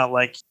 it's not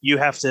like you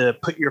have to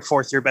put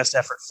forth your best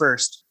effort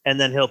first, and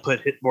then he'll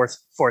put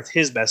forth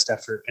his best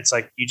effort. It's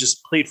like you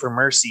just plead for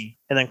mercy,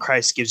 and then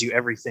Christ gives you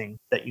everything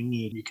that you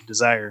need, you can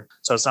desire.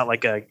 So it's not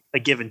like a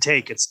give and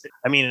take. If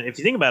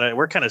you think about it,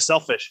 we're kind of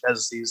selfish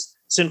as these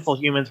sinful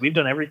humans. We've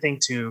done everything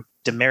to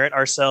demerit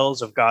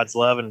ourselves of God's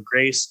love and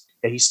grace.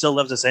 He still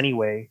loves us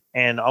anyway.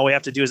 And all we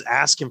have to do is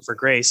ask him for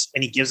grace,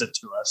 and he gives it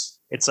to us.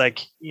 It's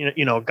like,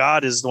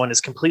 God is the one who's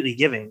completely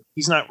giving.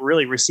 He's not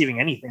really receiving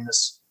anything in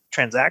this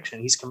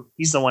transaction. He's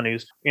the one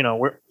who's,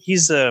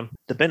 he's the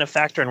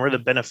benefactor and we're the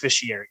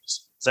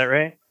beneficiaries. Is that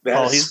right?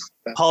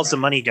 Paul's the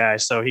money guy,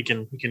 so he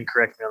can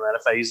correct me on that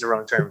if I use the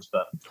wrong terms.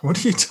 But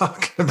what are you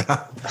talking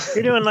about?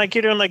 You're doing like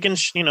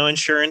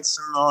insurance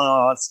and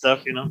all that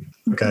stuff,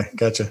 Okay,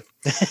 gotcha.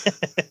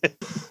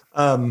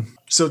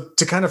 So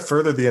to kind of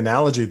further the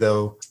analogy,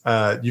 though,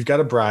 you've got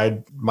a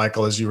bride,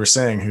 Michael, as you were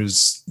saying,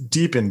 who's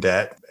deep in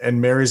debt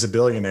and marries a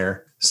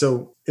billionaire.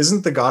 So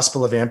isn't the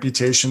gospel of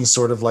amputation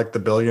sort of like the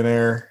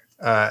billionaire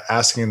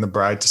asking the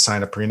bride to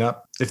sign a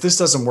prenup? if this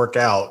doesn't work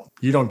out,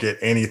 you don't get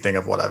anything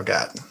of what I've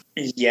got.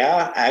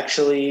 Yeah,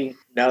 actually,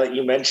 now that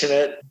you mention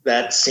it,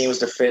 that seems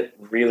to fit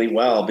really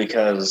well,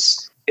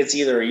 because it's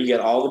either you get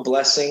all the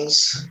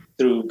blessings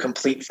through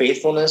complete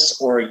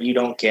faithfulness or you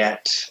don't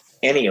get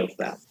any of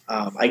them.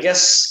 I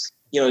guess,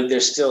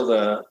 there's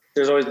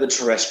always the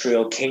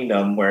terrestrial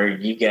kingdom where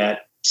you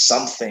get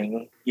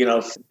something,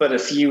 but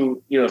if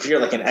you're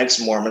like an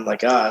ex-Mormon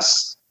like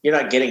us, you're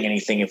not getting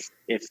anything if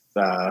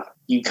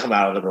you come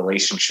out of the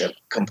relationship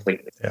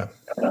completely. Yeah.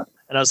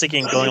 And I was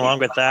thinking, going along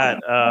with that,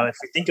 if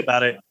we think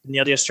about it, in the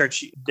LDS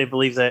Church, they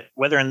believe that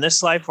whether in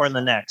this life or in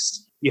the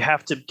next, you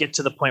have to get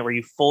to the point where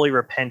you fully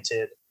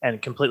repented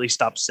and completely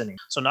stopped sinning.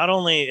 So not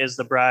only is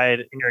the bride,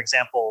 in your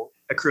example,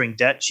 accruing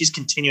debt, she's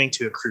continuing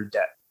to accrue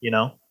debt,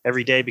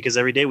 every day, because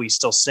every day we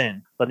still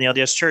sin. But in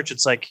the LDS Church,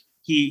 it's like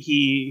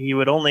he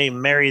would only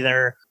marry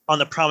her on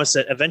the promise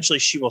that eventually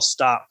she will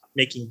stop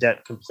making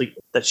debt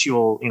completely, that she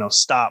will,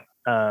 stop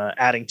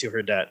adding to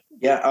her debt.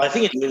 Yeah, I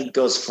think it even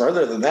goes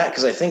further than that,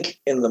 because I think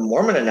in the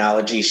Mormon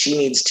analogy, she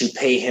needs to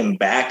pay him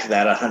back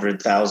that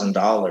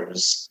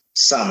 $100,000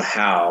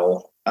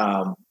 somehow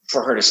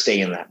for her to stay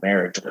in that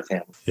marriage with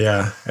him.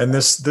 Yeah, and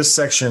this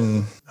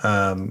section,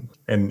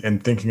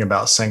 and thinking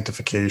about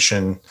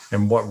sanctification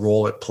and what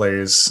role it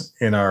plays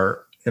in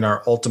our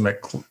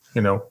ultimate,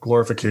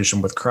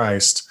 glorification with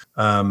Christ.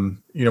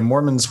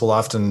 Mormons will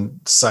often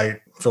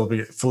cite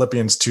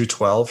Philippians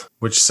 2:12,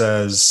 which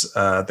says,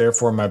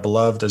 "Therefore, my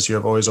beloved, as you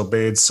have always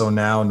obeyed, so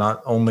now,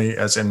 not only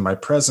as in my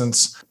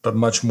presence, but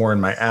much more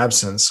in my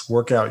absence,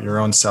 work out your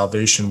own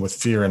salvation with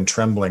fear and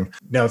trembling."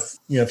 Now,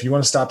 if you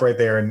want to stop right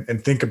there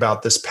and think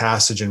about this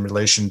passage in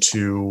relation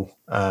to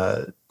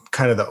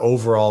kind of the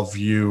overall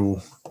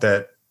view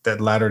that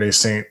Latter-day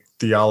Saint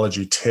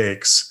theology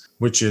takes,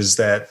 which is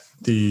that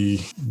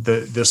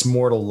this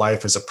mortal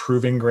life is a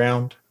proving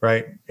ground,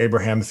 right?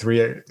 Abraham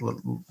 3,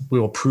 we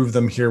will prove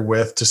them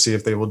herewith to see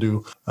if they will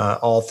do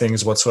all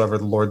things whatsoever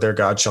the Lord their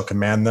God shall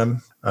command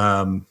them.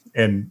 And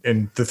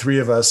the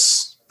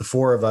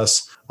four of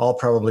us all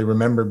probably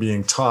remember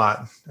being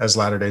taught as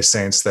Latter-day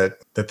Saints that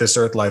this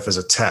earth life is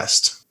a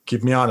test.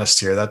 Keep me honest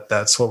here.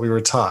 That's what we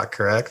were taught,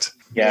 correct?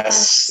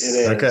 Yes, it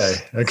is. Okay.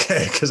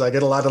 Because I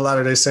get a lot of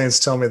Latter-day Saints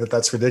tell me that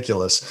that's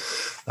ridiculous.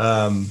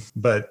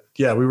 But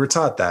yeah, we were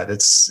taught that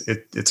it's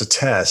a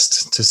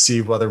test to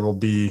see whether we'll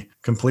be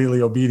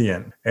completely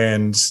obedient.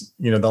 And,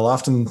 they'll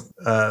often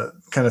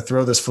kind of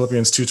throw this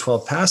Philippians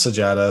 2:12 passage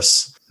at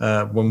us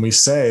when we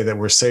say that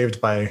we're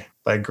saved by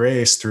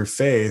grace through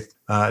faith,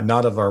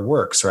 not of our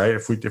works, right?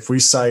 If we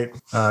cite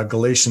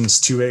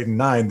Galatians 2:8 and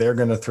 9, they're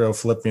going to throw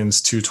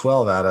Philippians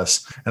 2:12 at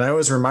us. And I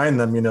always remind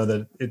them,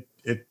 that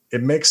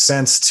it makes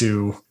sense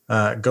to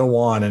go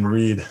on and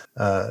read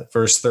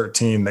verse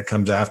 13 that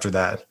comes after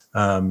that.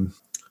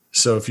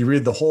 So if you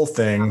read the whole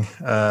thing,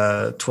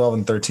 12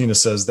 and 13, it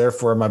says,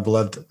 "Therefore, my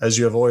beloved, as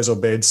you have always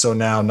obeyed, so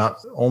now, not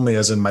only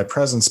as in my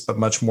presence, but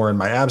much more in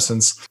my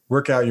absence,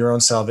 work out your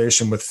own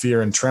salvation with fear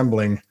and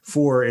trembling,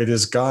 for it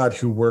is God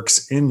who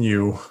works in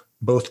you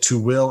both to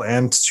will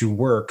and to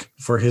work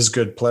for his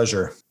good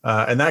pleasure."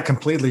 And that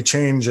completely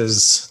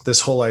changes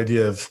this whole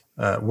idea of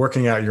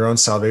working out your own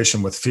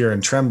salvation with fear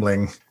and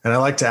trembling. And I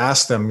like to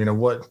ask them,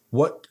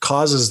 what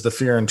causes the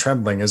fear and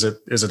trembling? Is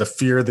it a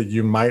fear that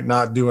you might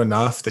not do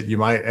enough, that you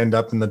might end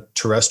up in the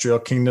terrestrial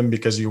kingdom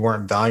because you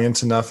weren't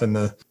valiant enough in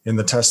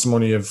the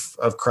testimony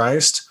of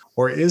Christ?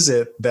 Or is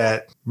it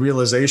that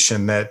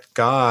realization that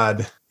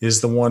God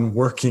is the one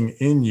working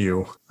in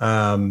you?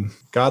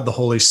 God, the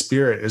Holy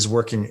Spirit, is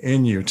working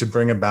in you to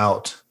bring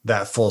about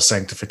that full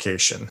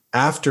sanctification.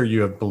 After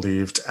you have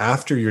believed,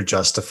 after you're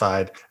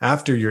justified,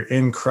 after you're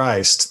in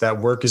Christ, that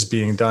work is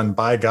being done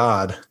by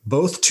God,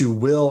 both to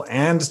will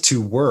and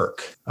to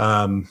work,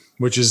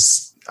 which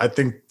is, I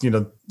think,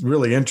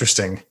 really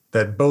interesting,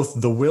 that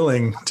both the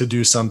willing to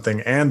do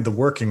something and the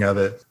working of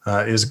it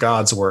is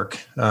God's work.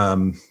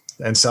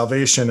 And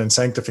salvation and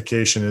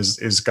sanctification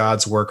is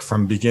God's work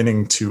from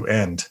beginning to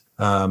end.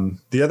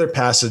 The other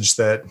passage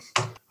that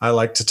I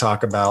like to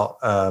talk about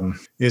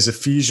is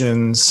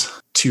Ephesians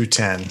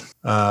 2:10,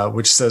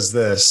 which says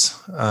this,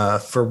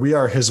 "For we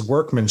are his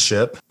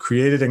workmanship,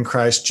 created in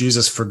Christ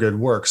Jesus for good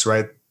works,"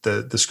 right?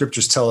 The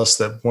scriptures tell us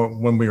that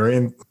when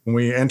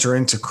we enter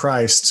into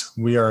Christ,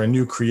 we are a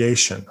new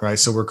creation, right?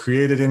 So we're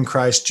created in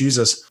Christ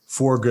Jesus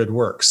for good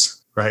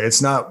works, right?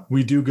 It's not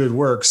we do good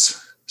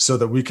works so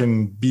that we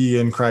can be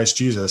in Christ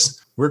Jesus.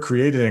 We're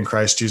created in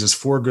Christ Jesus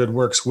for good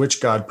works,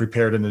 which God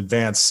prepared in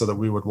advance so that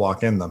we would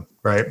walk in them,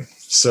 right?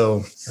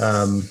 So,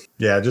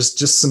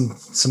 just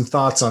some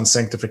thoughts on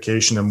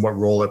sanctification and what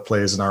role it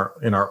plays in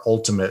our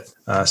ultimate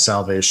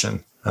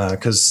salvation.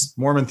 Because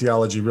Mormon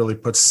theology really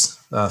puts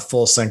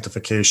full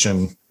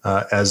sanctification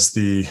as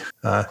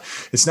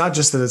it's not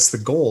just that it's the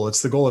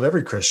goal of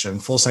every Christian.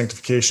 Full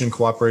sanctification,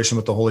 cooperation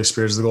with the Holy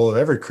Spirit is the goal of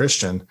every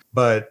Christian.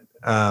 But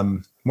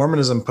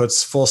Mormonism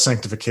puts full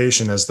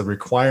sanctification as the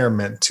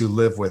requirement to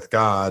live with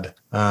God.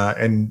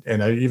 And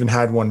I even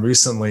had one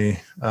recently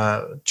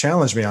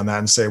challenge me on that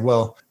and say,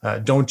 well,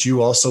 don't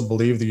you also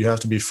believe that you have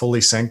to be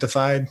fully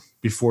sanctified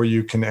before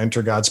you can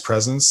enter God's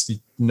presence?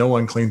 No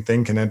unclean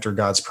thing can enter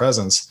God's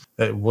presence.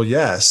 Well,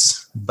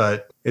 yes,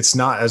 but it's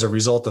not as a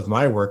result of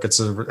my work.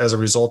 It's as a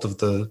result of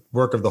the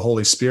work of the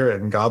Holy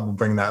Spirit, and God will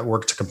bring that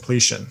work to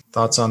completion.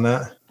 Thoughts on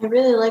that? I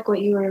really like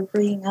what you were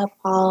bringing up,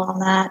 Paul, on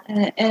that.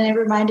 And it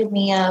reminded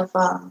me of,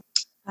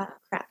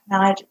 crap,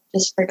 now I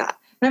just forgot.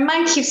 My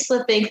mind keeps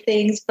slipping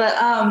things, but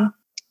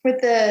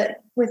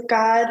with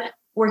God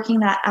working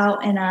that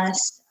out in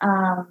us,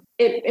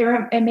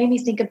 it made me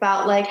think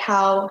about like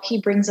how he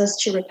brings us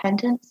to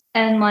repentance.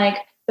 And like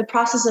the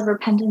process of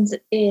repentance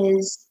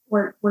is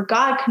where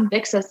God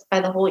convicts us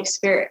by the Holy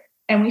Spirit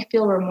and we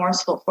feel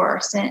remorseful for our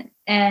sin.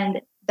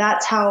 And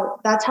that's how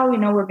we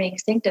know we're being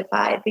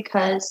sanctified,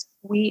 because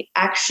we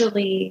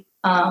actually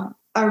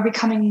are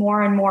becoming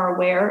more and more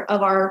aware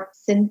of our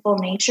sinful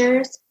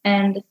natures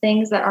and the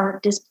things that are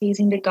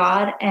displeasing to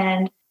God.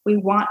 And we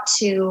want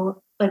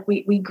to, like,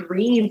 we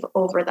grieve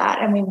over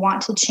that, and we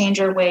want to change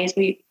our ways.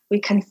 We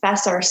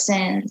confess our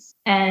sins,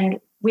 and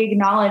we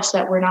acknowledge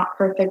that we're not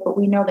perfect, but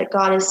we know that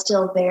God is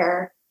still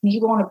there and he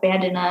won't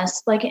abandon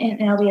us. Like in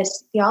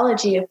LDS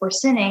theology, if we're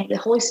sinning, the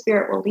Holy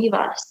Spirit will leave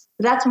us.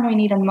 But that's when we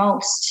need him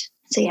most.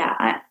 So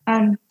yeah,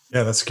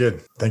 yeah, that's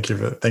good. Thank you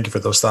for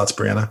those thoughts,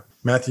 Brianna.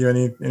 Matthew,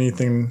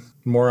 anything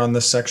more on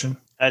this section?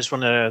 I just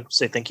want to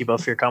say thank you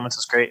both for your comments.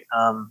 It's great.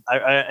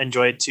 I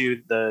enjoyed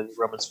too the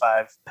Romans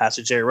 5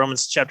 passage there.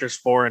 Romans chapters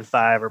 4 and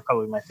 5 are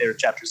probably my favorite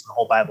chapters in the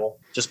whole Bible,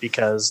 just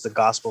because the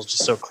gospel is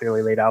just so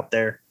clearly laid out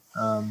there.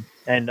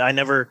 And I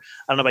don't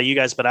know about you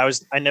guys, but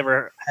I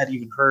never had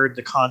even heard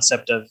the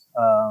concept of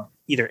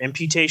either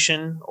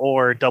imputation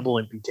or double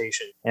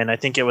imputation. And I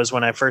think it was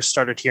when I first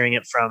started hearing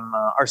it from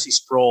R.C.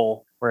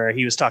 Sproul, where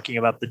he was talking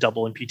about the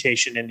double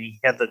imputation, and he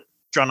had the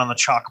drawn on the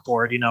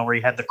chalkboard, where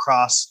he had the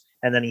cross,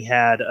 and then he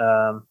had,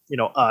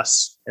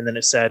 us. And then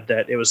it said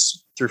that it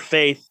was through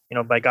faith,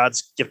 by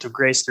God's gift of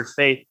grace through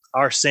faith,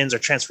 our sins are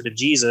transferred to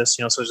Jesus.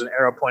 So there's an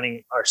arrow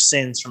pointing our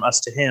sins from us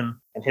to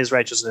him and his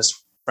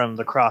righteousness from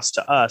the cross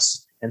to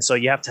us. And so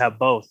you have to have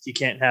both. You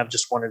can't have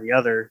just one or the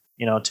other,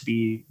 to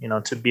be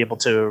able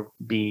to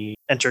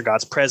enter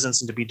God's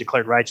presence and to be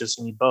declared righteous.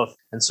 You need both.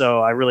 And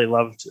so I really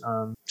loved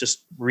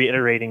just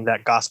reiterating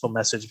that gospel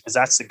message, because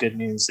that's the good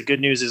news. The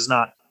good news is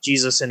not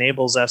Jesus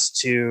enables us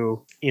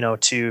to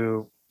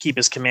keep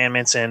his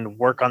commandments and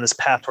work on this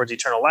path towards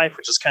eternal life,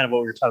 which is kind of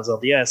what we were taught as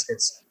LDS.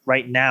 It's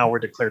right now we're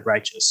declared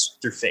righteous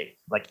through faith.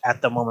 Like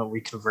at the moment we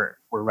convert,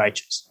 we're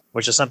righteous,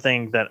 which is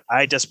something that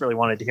I desperately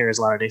wanted to hear as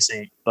a Latter-day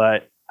Saint.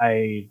 But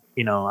I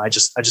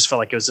just felt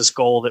like it was this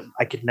goal that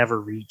I could never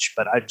reach.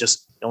 But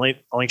the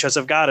only choice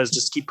I've got is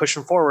just keep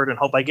pushing forward and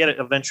hope I get it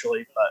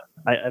eventually.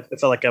 But I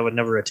felt like I would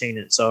never attain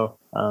it. So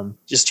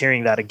just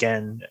hearing that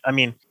again, I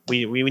mean,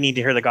 we need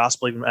to hear the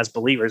gospel even as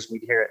believers. We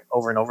hear it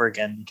over and over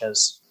again,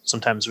 because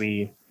sometimes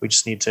we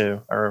just need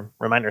to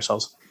remind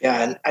ourselves.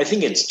 Yeah, and I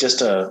think it's just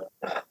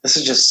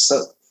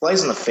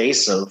flies in the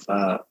face of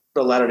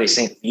the Latter-day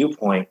Saint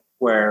viewpoint,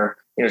 where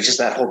just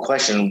that whole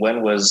question: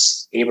 when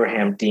was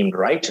Abraham deemed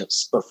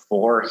righteous?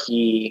 Before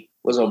he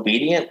was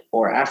obedient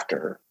or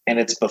after? And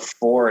it's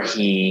before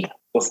he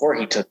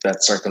took that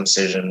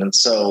circumcision. And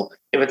so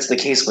if it's the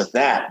case with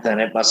that,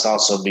 then it must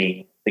also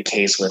be the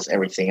case with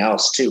everything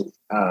else too.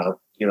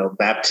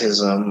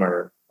 Baptism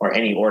or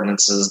any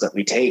ordinances that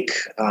we take.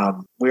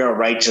 We are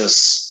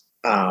righteous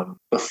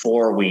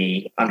before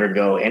we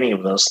undergo any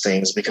of those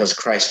things, because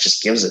Christ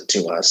just gives it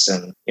to us.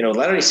 And,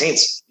 Latter-day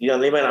Saints,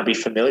 they might not be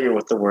familiar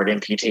with the word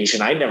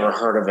imputation. I never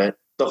heard of it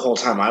the whole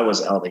time I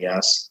was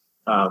LDS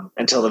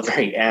until the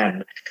very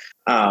end.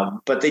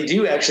 But they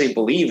do actually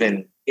believe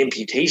in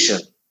imputation.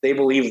 They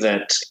believe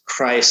that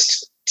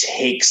Christ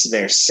takes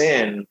their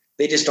sin.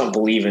 They just don't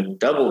believe in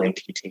double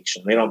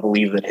imputation. They don't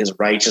believe that his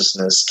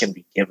righteousness can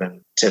be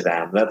given to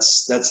them.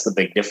 That's the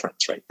big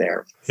difference right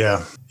there.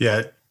 Yeah.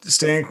 Yeah.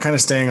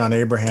 Staying on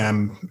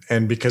Abraham,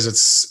 and because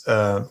it's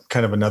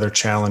kind of another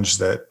challenge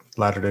that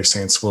Latter-day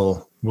Saints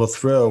will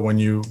throw when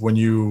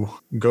you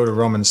go to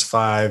Romans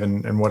 5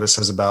 and what it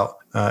says about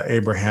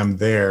Abraham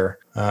there,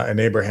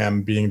 and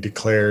Abraham being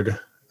declared,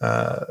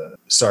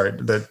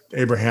 that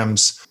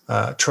Abraham's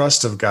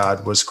trust of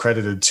God was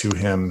credited to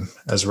him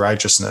as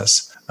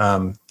righteousness.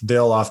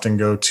 They'll often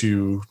go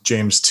to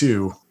James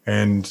 2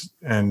 and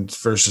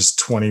verses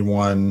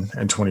 21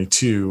 and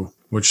 22,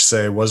 which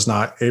say, "Was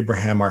not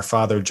Abraham our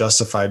father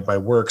justified by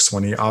works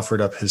when he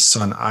offered up his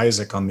son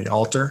Isaac on the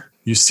altar?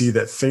 You see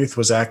that faith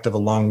was active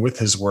along with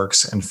his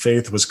works, and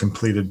faith was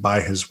completed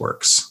by his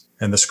works.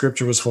 And the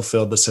scripture was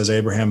fulfilled that says,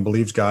 Abraham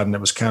believed God, and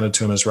it was counted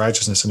to him as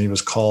righteousness, and he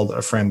was called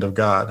a friend of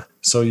God."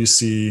 So you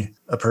see,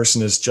 a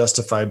person is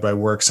justified by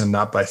works and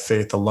not by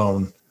faith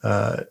alone.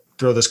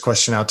 Throw this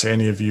question out to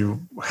any of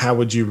you. How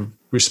would you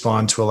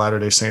respond to a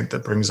Latter-day Saint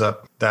that brings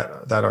up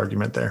that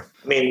argument there?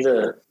 I mean,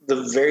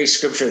 the very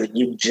scripture that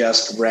you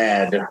just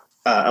read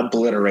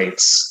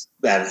obliterates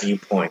that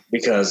viewpoint,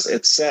 because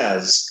it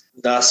says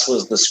thus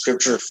was the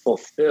scripture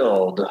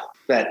fulfilled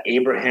that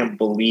Abraham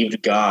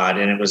believed God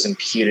and it was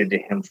imputed to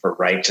him for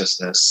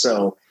righteousness.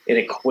 So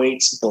it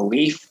equates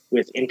belief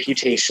with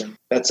imputation.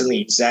 That's in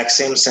the exact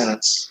same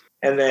sentence.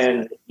 And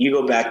then you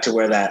go back to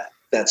where that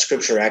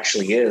scripture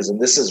actually is. And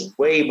this is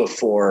way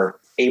before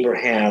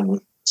Abraham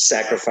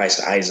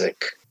sacrificed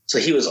Isaac. So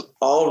he was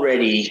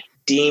already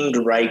deemed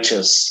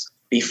righteous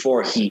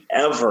before he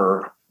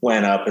ever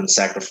went up and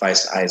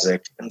sacrificed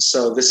Isaac. And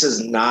so this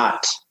is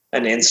not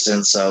an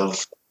instance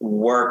of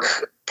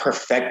work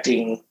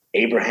perfecting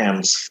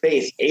Abraham's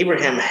faith.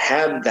 Abraham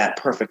had that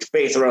perfect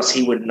faith, or else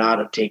he would not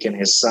have taken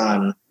his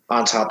son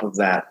on top of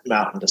that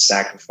mountain to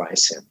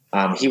sacrifice him.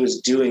 He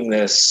wasn't doing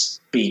this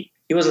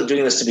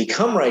to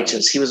become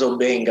righteous. He was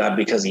obeying God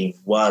because he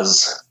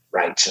was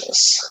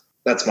righteous.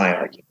 That's my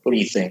argument. What do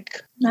you think?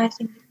 I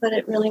think you put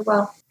it really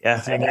well.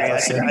 Yeah,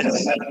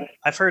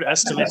 I've heard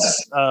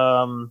estimates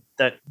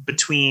that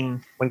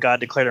between when God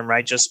declared him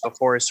righteous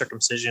before his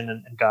circumcision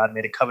and God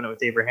made a covenant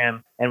with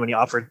Abraham and when he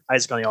offered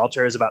Isaac on the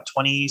altar is about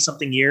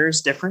 20-something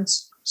years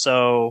difference.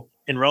 So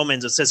in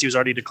Romans, it says he was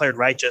already declared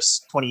righteous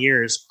 20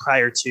 years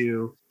prior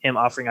to him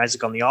offering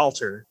Isaac on the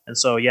altar. And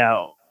so,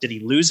 yeah, did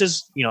he lose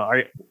his,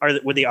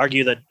 would they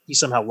argue that he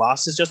somehow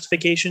lost his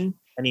justification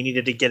and he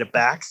needed to get it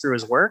back through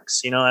his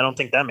works? I don't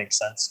think that makes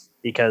sense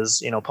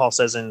because, Paul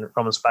says in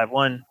Romans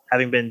 5:1,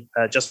 having been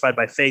justified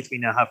by faith, we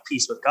now have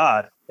peace with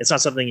God. It's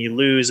not something you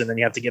lose and then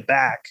you have to get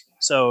back.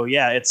 So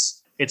yeah,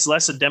 it's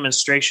less a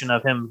demonstration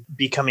of him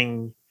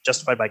becoming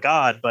justified by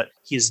God, but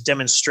his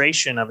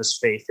demonstration of his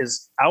faith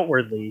is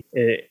outwardly,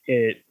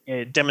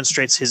 it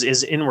demonstrates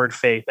his inward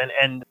faith.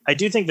 And I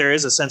do think there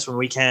is a sense when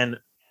we can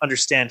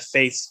understand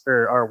faith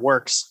or our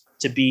works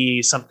to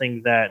be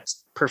something that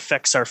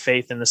perfects our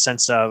faith in the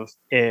sense of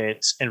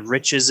it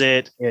enriches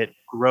it, it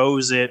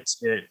grows it,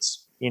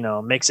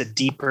 makes it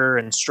deeper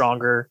and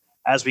stronger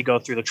as we go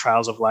through the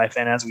trials of life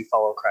and as we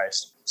follow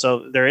Christ.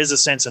 So there is a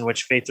sense in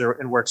which faith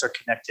and works are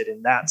connected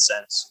in that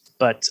sense,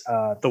 but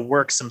the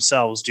works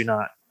themselves do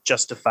not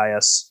justify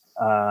us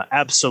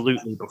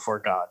absolutely before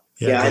God.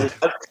 Yeah, and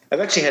I've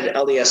actually had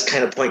LDS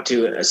kind of point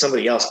to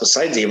somebody else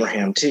besides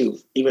Abraham too.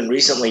 Even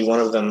recently,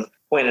 one of them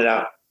pointed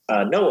out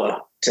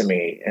Noah to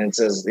me, and it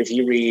says, if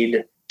you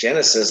read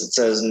Genesis, it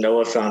says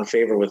Noah found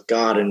favor with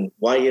God. And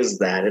why is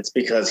that? It's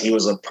because he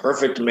was a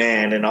perfect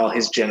man in all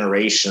his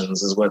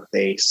generations, is what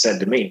they said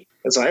to me.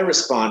 And so I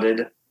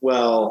responded,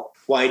 well,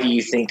 why do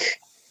you think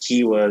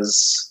he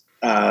was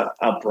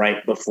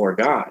upright before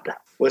God?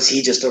 Was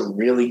he just a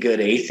really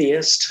good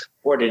atheist,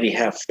 or did he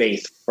have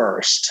faith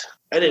first?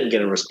 I didn't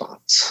get a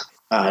response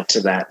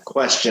to that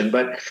question,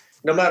 but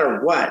no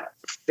matter what,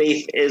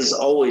 faith is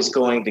always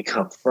going to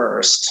come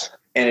first,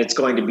 and it's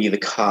going to be the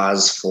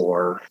cause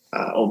for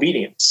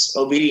obedience.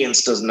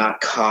 Obedience does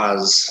not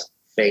cause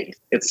faith.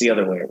 It's the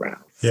other way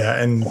around.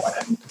 Yeah, and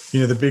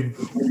the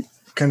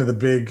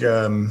big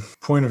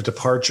point of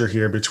departure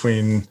here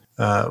between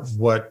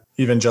what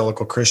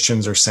evangelical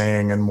Christians are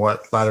saying and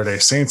what Latter-day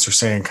Saints are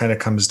saying kind of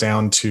comes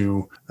down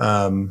to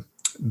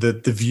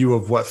the view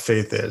of what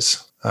faith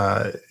is.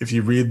 If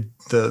you read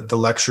the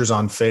lectures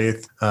on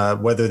faith,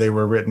 whether they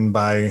were written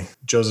by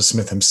Joseph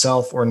Smith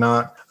himself or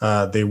not,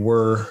 they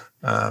were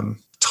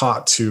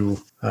taught to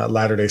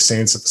Latter-day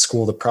Saints at the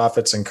School of the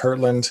Prophets in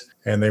Kirtland,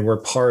 and they were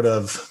part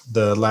of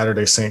the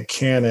Latter-day Saint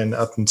canon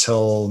up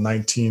until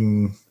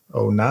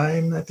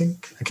 1909, I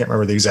think. I can't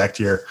remember the exact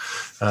year.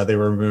 They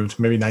were removed,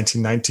 maybe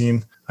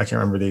 1919. I can't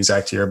remember the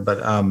exact year, but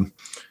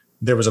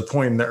there was a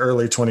point in the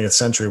early 20th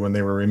century when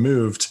they were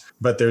removed.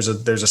 But there's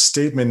a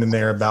statement in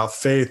there about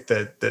faith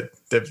that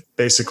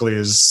basically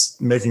is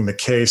making the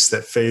case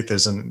that faith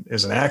is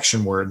an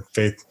action word.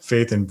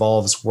 Faith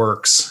involves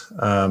works.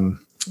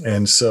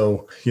 And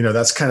so,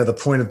 that's kind of the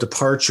point of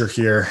departure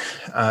here.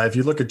 If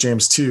you look at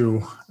James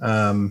 2,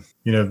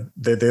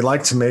 they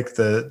like to make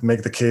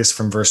the case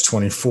from verse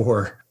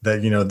 24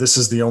 that, this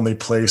is the only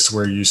place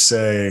where you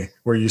see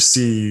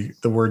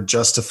the word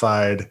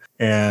justified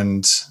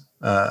and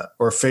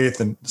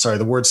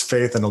the words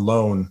faith and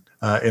alone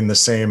in the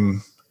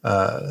same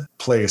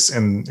place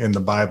in the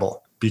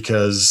Bible,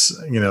 because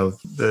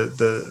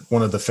the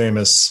one of the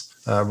famous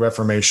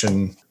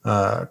Reformation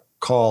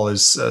call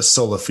is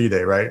sola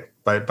fide, right?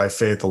 By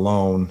faith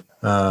alone,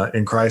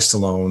 in Christ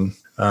alone,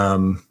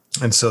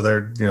 and so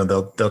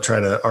they'll try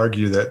to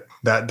argue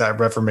that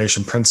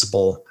Reformation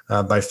principle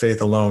by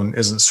faith alone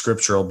isn't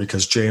scriptural,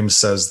 because James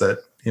says that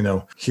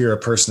here a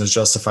person is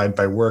justified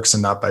by works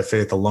and not by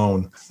faith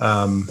alone.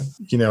 And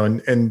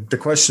the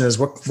question is,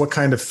 what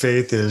kind of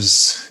faith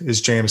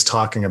is James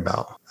talking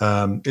about?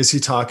 Is he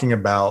talking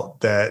about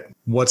that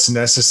what's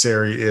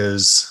necessary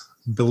is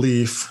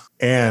belief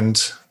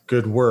and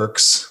good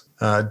works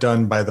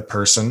done by the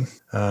person?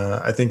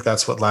 I think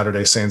that's what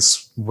Latter-day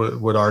Saints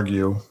would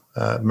argue.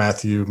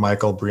 Matthew,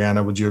 Michael,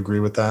 Brianna, would you agree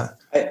with that?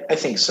 I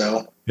think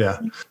so. Yeah.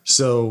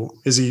 So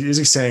is he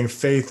saying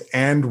faith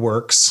and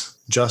works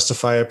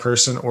justify a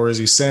person, or is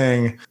he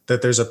saying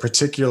that there's a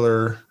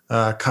particular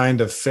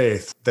kind of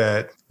faith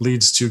that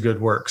leads to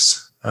good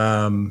works?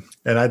 And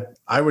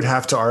I would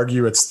have to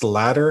argue it's the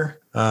latter,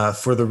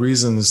 for the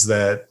reasons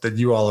that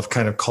you all have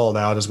kind of called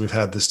out as we've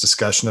had this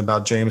discussion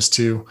about James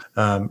 2.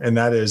 And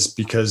that is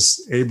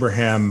because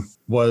Abraham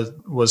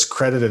was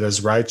credited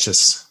as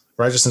righteous.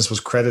 Righteousness was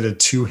credited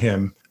to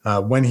him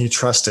when he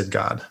trusted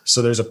God.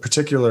 So there's a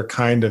particular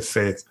kind of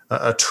faith,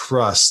 a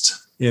trust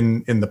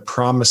in the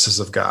promises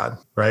of God,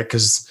 right?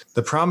 Because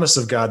the promise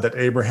of God that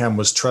Abraham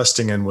was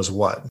trusting in was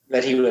what?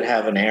 That he would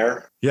have an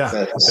heir. Yeah,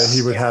 that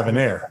he would have an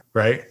heir,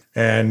 right?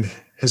 And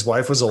his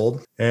wife was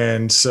old.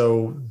 And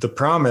so the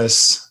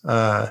promise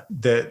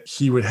that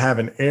he would have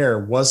an heir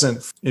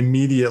wasn't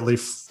immediately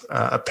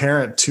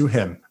apparent to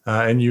him.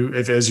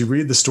 As you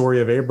read the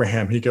story of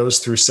Abraham, he goes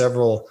through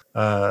several,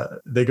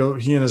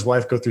 he and his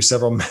wife go through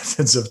several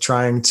methods of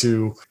trying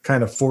to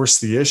kind of force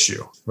the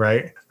issue,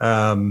 right?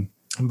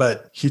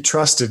 But he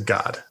trusted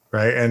God,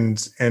 right?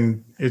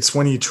 And it's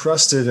when he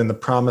trusted in the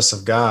promise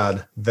of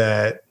God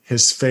that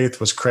his faith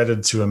was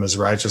credited to him as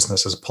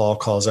righteousness, as Paul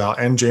calls out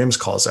and James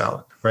calls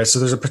out, right? So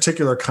there's a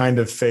particular kind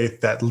of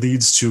faith that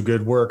leads to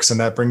good works, and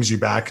that brings you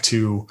back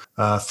to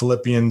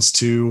Philippians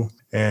 2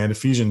 and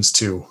Ephesians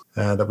 2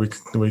 that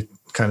we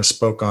kind of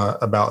spoke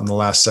about in the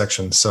last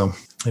section. So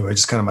anyway,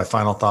 just kind of my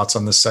final thoughts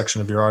on this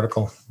section of your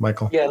article,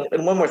 Michael. Yeah,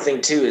 and one more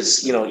thing too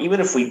is, even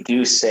if we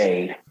do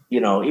say,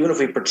 even if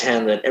we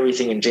pretend that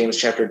everything in James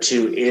chapter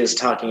 2 is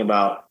talking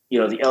about, the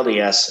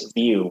LDS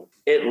view,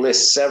 it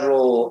lists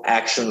several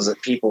actions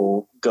that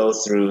people go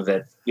through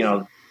that,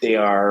 they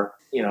are,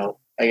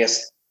 I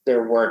guess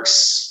their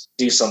works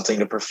do something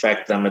to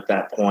perfect them at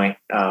that point.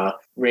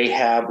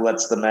 Rahab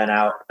lets the men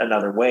out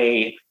another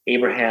way.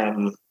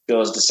 Abraham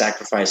goes to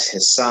sacrifice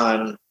his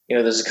son.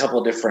 There's a couple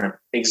of different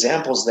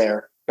examples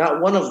there. Not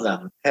one of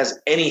them has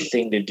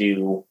anything to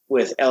do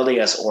with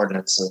LDS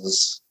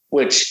ordinances,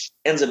 which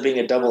ends up being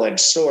a double-edged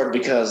sword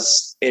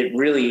because it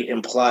really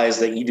implies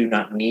that you do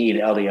not need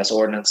LDS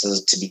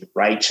ordinances to be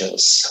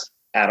righteous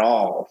at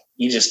all.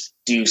 You just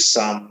do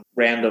some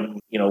random,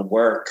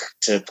 work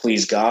to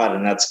please God,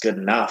 and that's good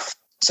enough.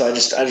 So I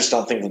just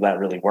don't think that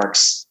really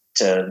works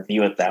to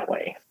view it that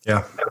way.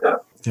 Yeah,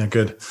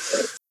 good.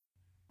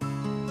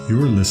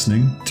 You are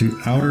listening to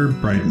Outer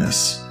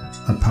Brightness,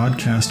 a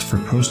podcast for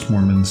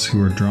post-Mormons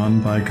who are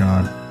drawn by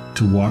God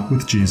to walk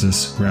with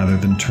Jesus rather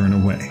than turn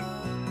away.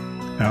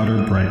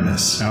 Outer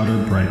brightness,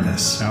 outer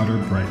brightness, outer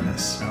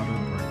brightness, outer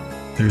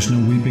brightness. There's no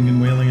weeping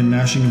and wailing and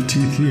gnashing of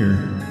teeth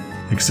here,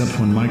 except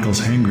when Michael's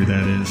hangry,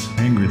 that is,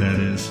 hangry, that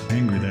is,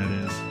 hangry, that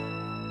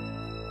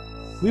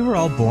is. We were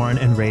all born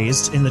and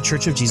raised in the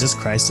Church of Jesus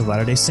Christ of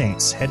Latter-day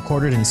Saints,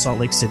 headquartered in Salt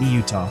Lake City,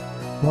 Utah,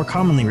 more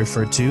commonly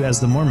referred to as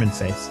the Mormon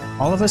faith.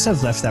 All of us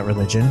have left that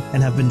religion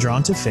and have been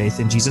drawn to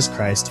faith in Jesus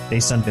Christ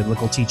based on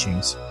biblical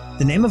teachings.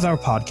 The name of our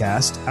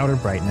podcast, Outer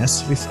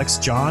Brightness, reflects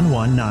John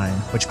 1:9,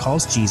 which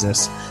calls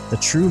Jesus the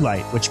true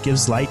light, which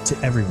gives light to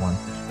everyone.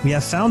 We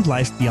have found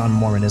life beyond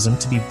Mormonism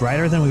to be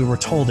brighter than we were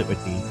told it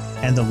would be,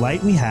 and the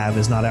light we have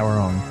is not our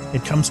own.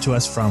 It comes to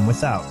us from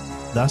without,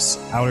 thus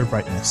Outer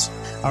Brightness.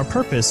 Our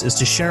purpose is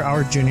to share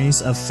our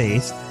journeys of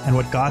faith and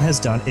what God has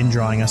done in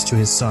drawing us to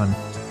His Son.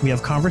 We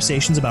have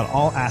conversations about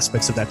all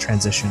aspects of that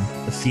transition,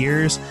 the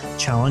fears,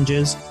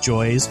 challenges,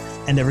 joys,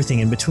 and everything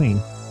in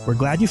between. We're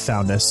glad you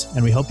found us,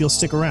 and we hope you'll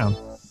stick around.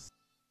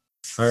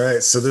 All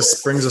right, so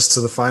this brings us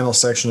to the final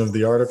section of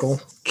the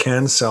article.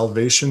 Can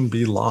salvation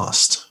be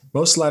lost?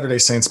 Most Latter-day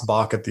Saints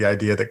balk at the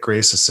idea that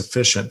grace is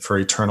sufficient for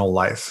eternal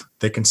life.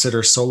 They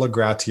consider sola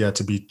gratia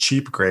to be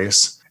cheap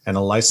grace and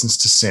a license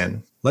to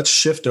sin. Let's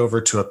shift over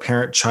to a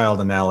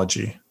parent-child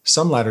analogy.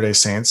 Some Latter-day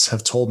Saints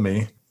have told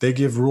me they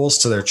give rules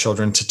to their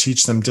children to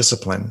teach them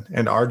discipline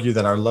and argue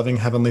that our loving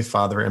Heavenly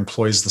Father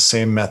employs the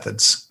same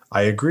methods.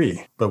 I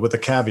agree, but with a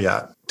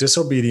caveat.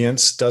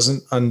 Disobedience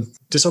doesn't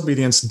undo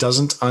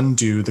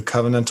the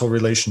covenantal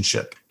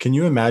relationship. Can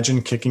you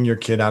imagine kicking your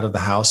kid out of the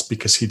house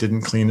because he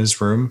didn't clean his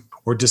room?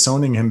 Or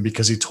disowning him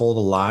because he told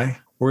a lie?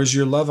 Or is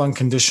your love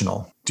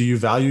unconditional? Do you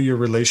value your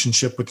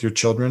relationship with your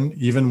children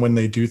even when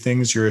they do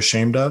things you're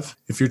ashamed of?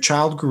 If your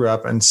child grew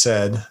up and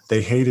said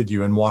they hated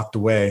you and walked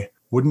away,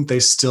 wouldn't they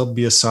still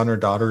be a son or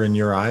daughter in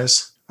your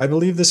eyes? I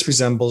believe this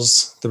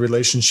resembles the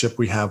relationship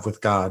we have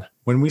with God.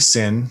 When we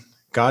sin,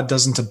 God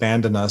doesn't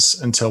abandon us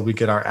until we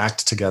get our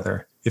act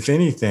together. If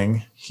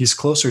anything, He's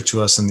closer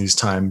to us in these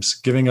times,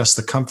 giving us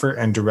the comfort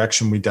and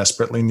direction we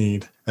desperately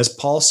need. As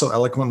Paul so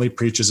eloquently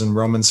preaches in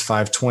Romans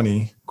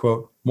 5:20,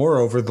 quote,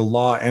 "Moreover, the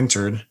law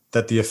entered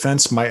that the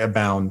offense might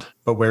abound,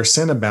 but where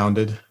sin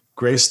abounded,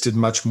 grace did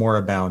much more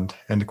abound,"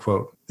 end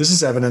quote. This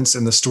is evidenced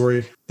in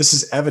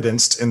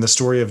the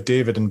story of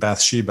David and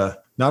Bathsheba.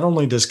 Not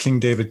only does King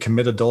David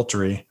commit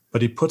adultery,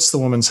 but he puts the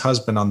woman's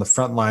husband on the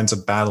front lines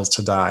of battle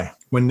to die.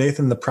 When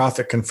Nathan the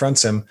prophet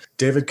confronts him,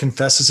 David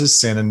confesses his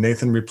sin, and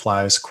Nathan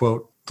replies,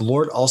 quote, "The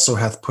Lord also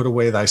hath put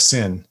away thy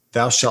sin.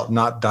 Thou shalt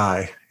not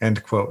die,"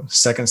 end quote.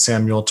 2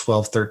 Samuel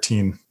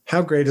 12:13.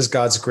 How great is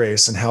God's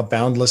grace, and how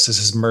boundless is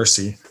His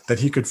mercy that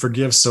He could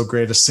forgive so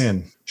great a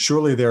sin.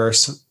 Surely there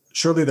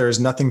is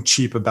nothing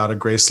cheap about a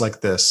grace like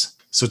this.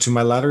 So to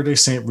my Latter-day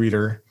Saint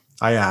reader,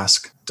 I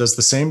ask, Does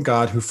the same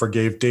God who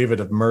forgave David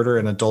of murder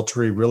and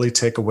adultery really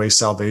take away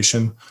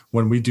salvation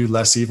when we do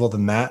less evil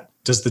than that?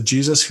 Does the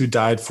Jesus who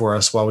died for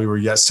us while we were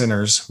yet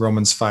sinners,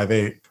 Romans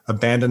 5:8,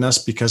 abandon us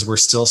because we're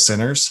still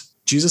sinners?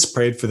 Jesus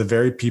prayed for the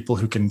very people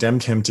who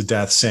condemned him to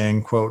death,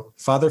 saying, quote,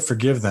 Father,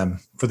 forgive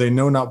them, for they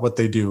know not what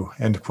they do,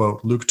 end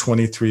quote, Luke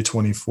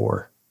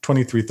 23:34,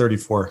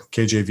 23:34,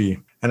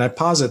 KJV. And I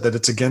posit that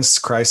it's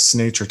against Christ's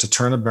nature to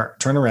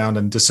turn around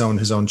and disown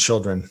his own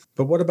children.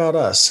 But what about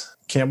us?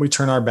 Can't we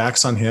turn our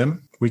backs on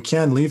him? We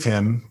can leave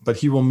him, but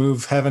he will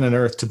move heaven and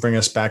earth to bring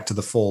us back to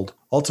the fold.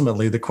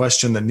 Ultimately, the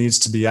question that needs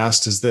to be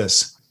asked is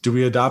this: do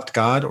we adopt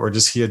God, or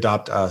does he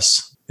adopt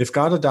us? If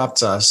God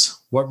adopts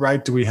us, what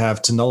right do we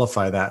have to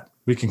nullify that?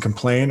 We can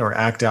complain or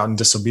act out in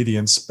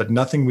disobedience, but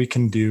nothing we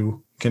can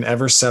do can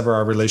ever sever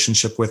our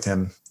relationship with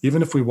him.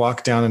 Even if we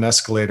walk down an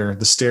escalator,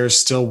 the stairs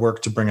still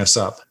work to bring us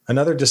up.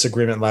 Another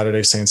disagreement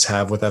Latter-day Saints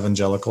have with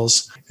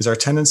evangelicals is our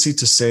tendency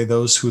to say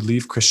those who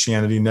leave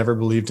Christianity never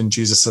believed in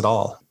Jesus at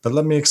all. But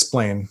let me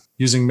explain,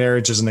 using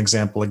marriage as an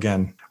example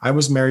again. I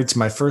was married to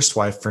my first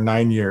wife for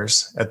 9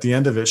 years. At the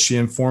end of it, she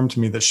informed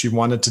me that she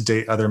wanted to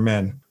date other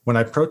men. When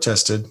I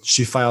protested,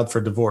 she filed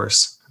for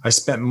divorce. I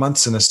spent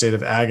months in a state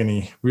of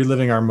agony,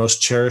 reliving our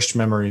most cherished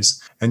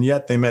memories, and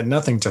yet they meant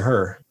nothing to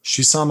her.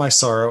 She saw my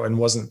sorrow and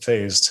wasn't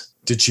fazed.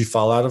 Did she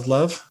fall out of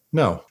love?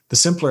 No. The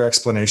simpler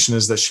explanation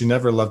is that she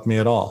never loved me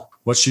at all.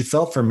 What she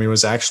felt for me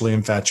was actually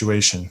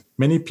infatuation.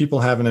 Many people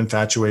have an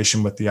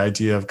infatuation with the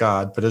idea of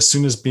God, but as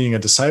soon as being a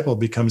disciple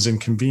becomes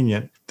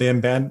inconvenient, they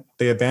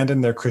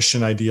abandon their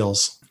Christian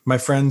ideals. My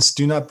friends,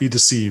 do not be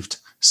deceived.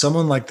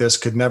 Someone like this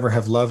could never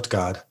have loved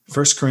God.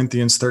 1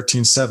 Corinthians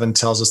 13:7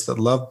 tells us that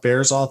love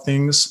bears all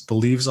things,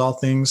 believes all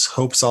things,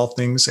 hopes all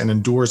things, and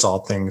endures all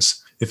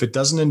things. If it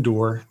doesn't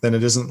endure, then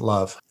it isn't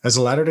love. As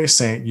a Latter-day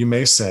Saint, you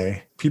may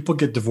say, people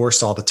get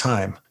divorced all the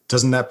time.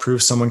 Doesn't that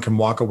prove someone can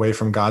walk away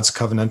from God's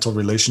covenantal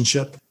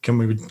relationship?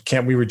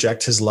 Can't we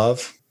reject his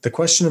love? The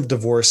question of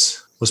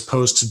divorce was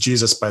posed to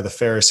Jesus by the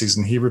Pharisees,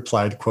 and he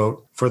replied,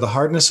 quote, For the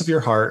hardness of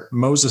your heart,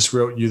 Moses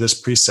wrote you this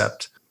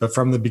precept, but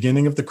from the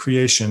beginning of the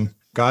creation,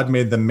 God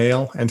made them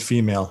male and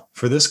female.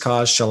 For this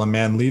cause shall a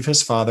man leave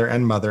his father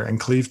and mother and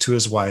cleave to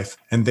his wife,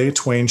 and they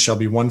twain shall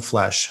be one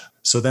flesh.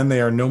 So then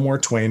they are no more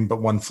twain,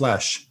 but one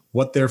flesh.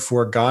 What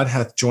therefore God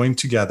hath joined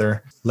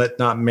together, let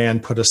not man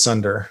put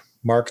asunder.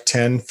 Mark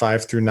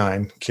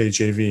 10:5-9,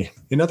 KJV.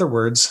 In other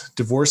words,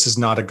 divorce is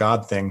not a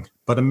God thing,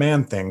 but a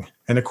man thing.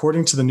 And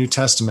according to the New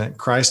Testament,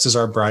 Christ is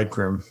our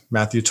bridegroom,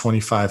 Matthew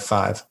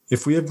 25:5.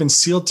 If we have been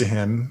sealed to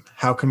him,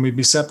 how can we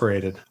be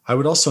separated? I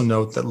would also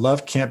note that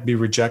love can't be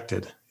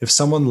rejected. If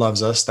someone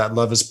loves us, that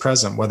love is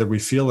present whether we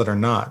feel it or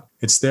not.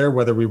 It's there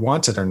whether we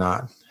want it or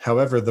not.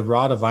 However, the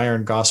rod of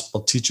iron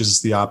gospel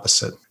teaches the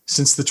opposite.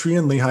 Since the tree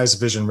in Lehi's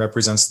vision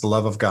represents the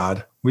love of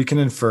God, we can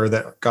infer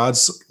that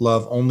God's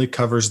love only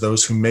covers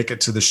those who make it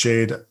to the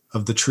shade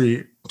of the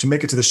tree. To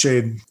make it to the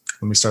shade,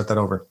 let me start that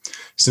over.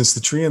 Since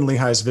the tree in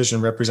Lehi's vision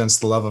represents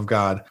the love of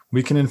God,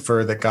 we can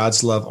infer that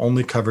God's love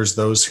only covers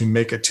those who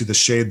make it to the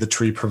shade the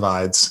tree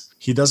provides.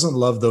 He doesn't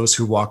love those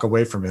who walk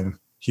away from him.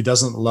 He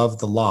doesn't love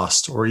the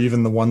lost or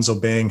even the ones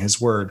obeying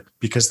his word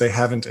because they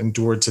haven't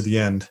endured to the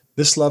end.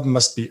 This love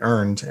must be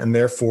earned, and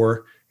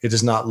therefore it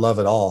is not love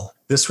at all.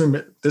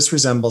 This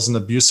resembles an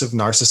abusive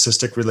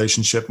narcissistic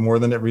relationship more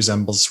than it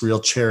resembles real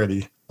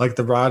charity. Like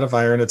the rod of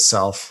iron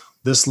itself,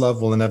 this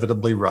love will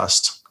inevitably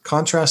rust.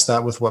 Contrast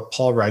that with what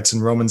Paul writes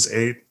in Romans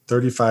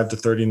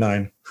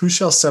 8:35-39. Who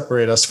shall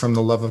separate us from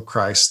the love of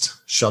Christ?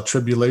 Shall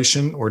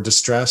tribulation or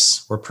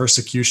distress or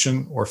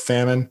persecution or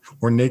famine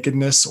or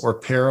nakedness or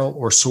peril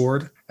or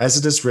sword? As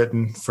it is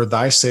written, for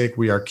thy sake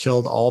we are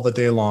killed all the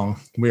day long.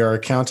 We are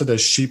accounted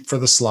as sheep for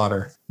the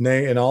slaughter.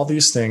 Nay, in all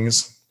these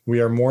things we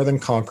are more than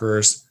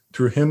conquerors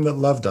through him that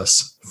loved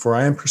us. For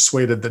I am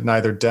persuaded that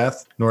neither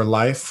death, nor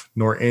life,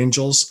 nor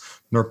angels,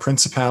 nor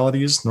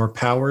principalities, nor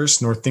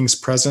powers, nor things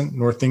present,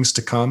 nor things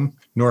to come,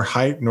 nor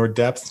height, nor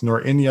depth,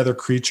 nor any other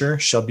creature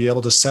shall be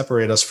able to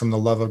separate us from the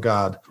love of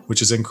God,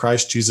 which is in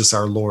Christ Jesus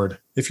our Lord.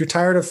 If you're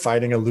tired of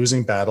fighting a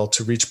losing battle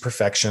to reach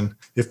perfection,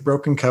 if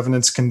broken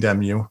covenants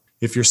condemn you,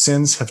 if your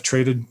sins have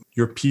traded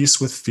your peace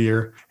with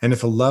fear, and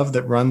if a love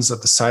that runs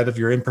at the side of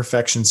your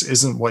imperfections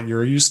isn't what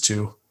you're used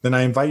to, then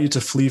I invite you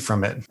to flee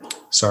from it.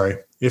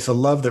 If a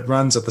love that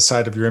runs at the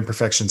side of your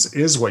imperfections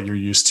is what you're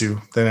used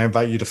to, then I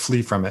invite you to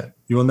flee from it.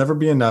 You will never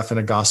be enough in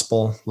a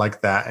gospel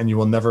like that, and you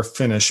will never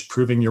finish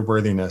proving your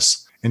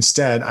worthiness.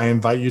 Instead, I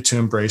invite you to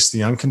embrace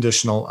the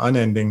unconditional,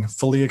 unending,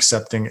 fully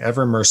accepting,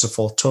 ever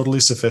merciful, totally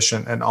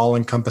sufficient, and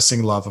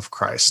all-encompassing love of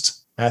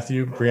Christ.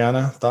 Matthew,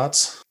 Brianna,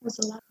 thoughts? There's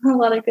a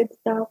lot of good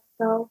stuff.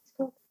 So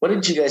What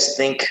did you guys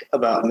think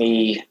about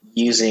me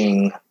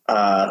using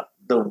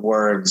the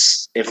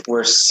words, if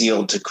we're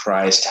sealed to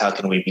Christ, how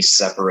can we be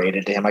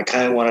separated to him? I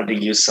kind of wanted to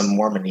use some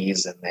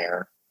Mormonese in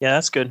there. Yeah,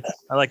 that's good.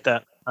 I like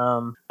that.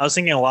 I was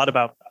thinking a lot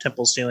about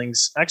temple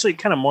ceilings, actually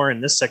kind of more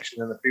in this section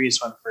than the previous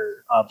one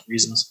for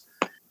reasons,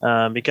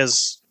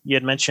 because you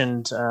had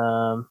mentioned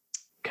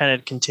kind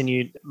of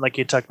continued, like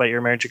you talked about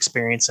your marriage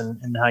experience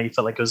and how you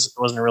felt like it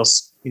wasn't a real,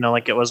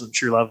 like it wasn't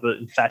true love, but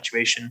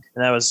infatuation.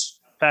 And that was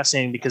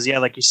fascinating because, yeah,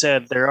 like you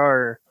said,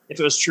 if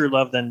it was true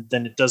love, then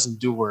it does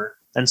endure.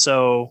 And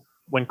so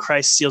when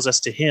Christ seals us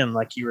to him,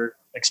 like you were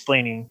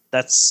explaining,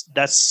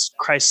 that's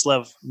Christ's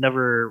love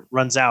never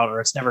runs out,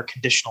 or it's never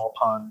conditional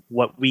upon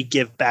what we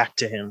give back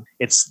to him.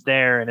 It's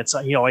there, and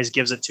he always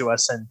gives it to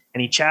us, and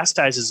he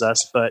chastises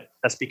us, but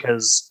that's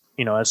because,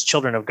 as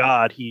children of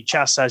God, he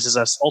chastises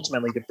us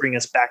ultimately to bring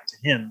us back to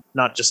him,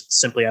 not just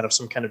simply out of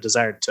some kind of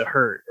desire to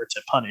hurt or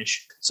to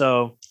punish.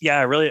 So yeah,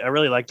 I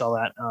really liked all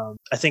that.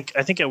 I think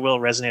it will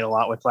resonate a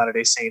lot with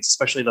Latter-day Saints,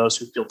 especially those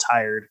who feel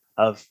tired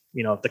of,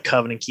 the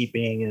covenant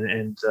keeping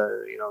and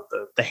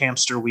the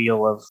hamster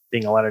wheel of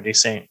being a Latter-day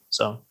Saint.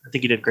 So I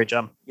think you did a great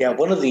job. Yeah.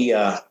 One of the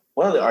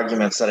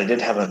arguments that I did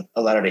have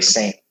a Latter-day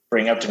Saint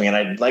bring up to me, and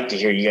I'd like to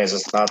hear you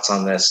guys' thoughts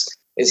on this,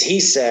 is he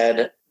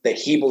said that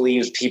he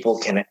believes people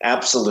can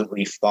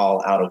absolutely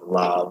fall out of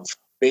love,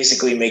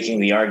 basically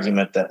making the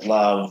argument that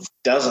love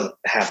doesn't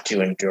have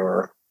to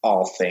endure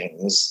all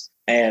things.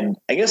 And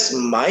I guess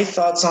my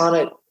thoughts on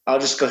it, I'll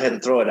just go ahead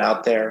and throw it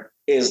out there,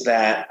 is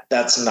that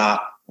that's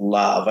not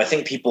love. I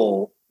think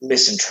people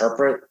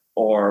misinterpret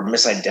or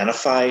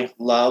misidentify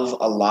love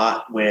a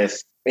lot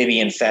with maybe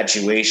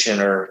infatuation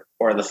or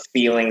the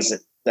feelings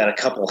that a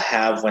couple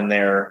have when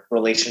their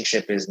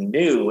relationship is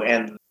new.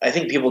 And I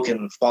think people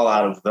can fall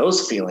out of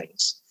those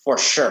feelings for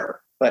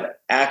sure. But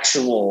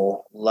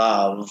actual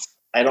love,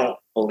 I don't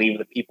believe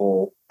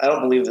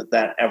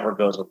that ever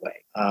goes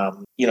away.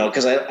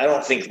 Because I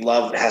don't think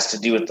love has to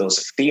do with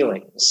those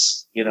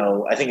feelings.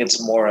 I think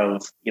it's more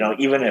of,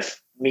 even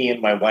if me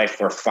and my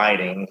wife were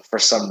fighting for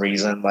some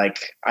reason, like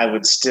I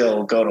would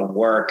still go to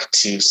work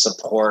to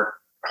support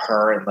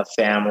her and the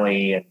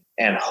family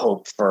and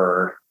hope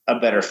for a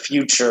better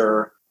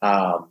future.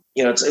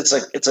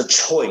 It's a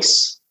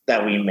choice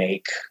that we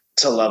make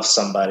to love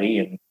somebody.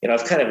 And,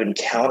 I've kind of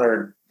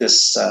encountered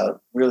this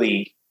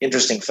really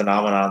interesting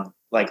phenomenon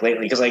like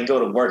lately, because I go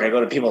to work, I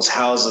go to people's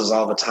houses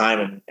all the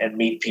time and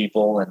meet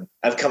people. And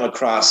I've come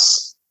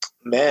across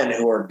men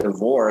who are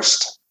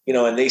divorced,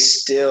 and they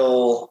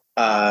still,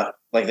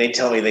 they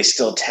tell me they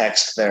still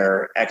text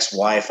their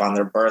ex-wife on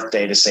their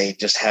birthday to say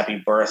just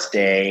happy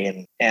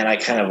birthday. And I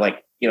kind of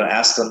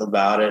ask them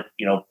about it,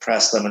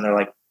 press them, and they're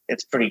like,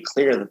 it's pretty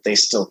clear that they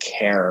still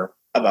care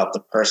about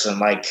the person.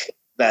 Like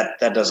that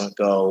doesn't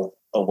go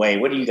away.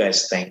 What do you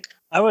guys think?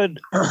 I would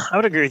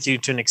agree with you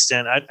to an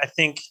extent. I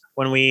think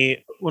when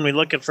we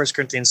look at 1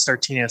 Corinthians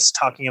 13 as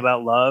talking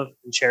about love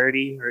and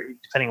charity, or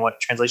depending on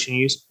what translation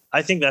you use,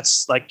 I think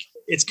that's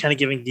it's kind of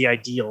giving the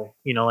ideal,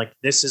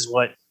 this is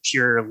what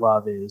pure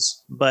love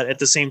is. But at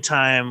the same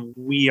time,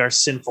 we are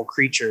sinful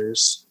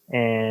creatures,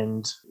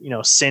 and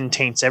sin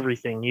taints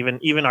everything.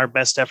 Even our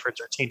best efforts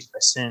are tainted by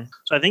sin.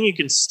 So I think you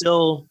can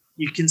still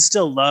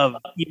love,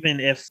 even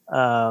if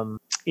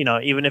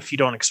even if you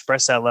don't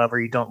express that love, or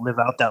you don't live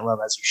out that love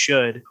as you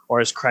should, or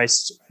as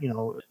Christ,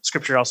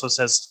 Scripture also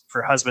says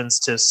for husbands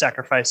to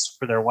sacrifice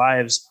for their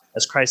wives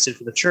as Christ did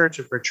for the church,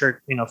 or for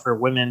church, for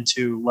women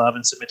to love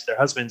and submit to their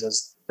husbands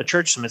as the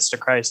church submits to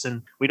Christ.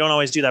 And we don't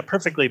always do that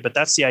perfectly, but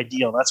that's the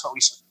ideal. That's what we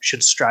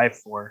should strive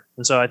for.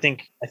 And so I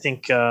think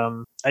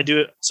I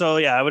do. So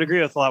yeah, I would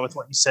agree with a lot with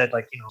what you said.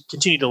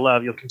 Continue to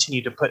love. You'll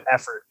continue to put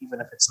effort, even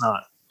if it's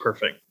not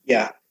perfect.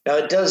 Yeah. Now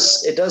it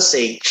does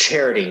say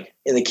charity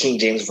in the King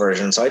James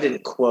Version. So I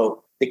didn't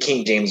quote the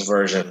King James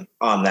Version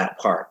on that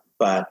part.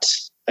 But,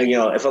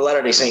 if a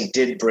Latter-day Saint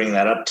did bring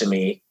that up to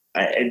me,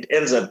 it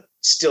ends up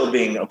still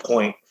being a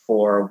point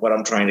for what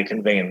I'm trying to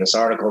convey in this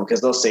article,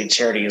 because they'll say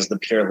charity is the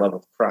pure love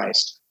of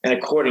Christ. And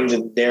according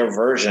to their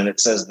version,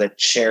 it says that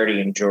charity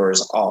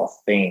endures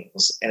all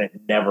things and it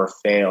never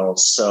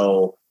fails.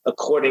 So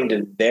according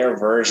to their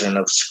version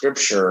of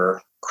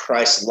Scripture,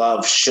 Christ's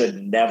love should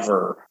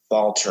never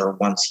falter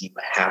once you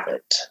have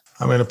it.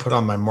 I'm going to put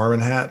on my Mormon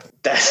hat.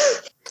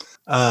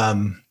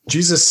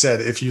 Jesus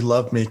said, if you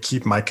love me,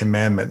 keep my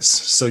commandments.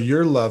 So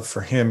your love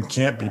for him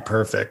can't be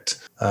perfect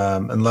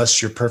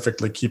unless you're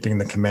perfectly keeping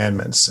the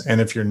commandments. And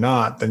if you're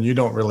not, then you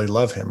don't really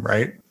love him,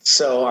 right?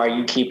 So are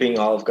you keeping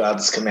all of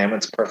God's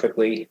commandments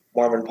perfectly,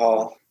 Mormon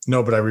Paul?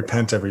 No, but I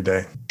repent every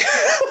day.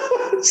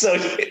 So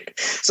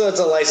it's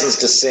a license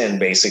to sin,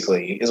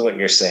 basically, is what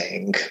you're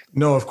saying.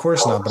 No, of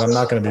course not, but I'm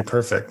not going to be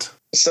perfect.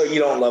 So you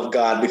don't love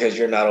God because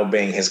you're not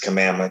obeying his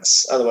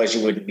commandments. Otherwise,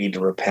 you wouldn't need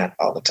to repent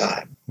all the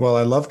time. Well,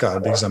 I love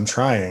God because I'm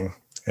trying.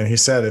 And he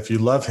said, if you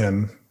love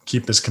him,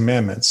 keep his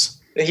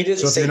commandments. He didn't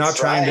say if you're not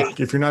trying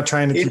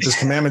to keep his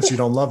commandments, you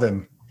don't love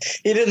him.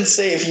 He didn't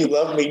say, if you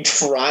love me,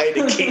 try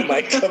to keep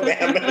my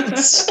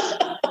commandments.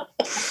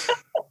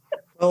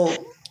 Well,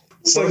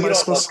 so what am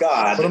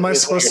I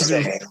supposed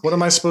to do? What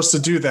am I supposed to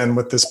do then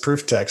with this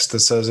proof text that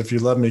says, if you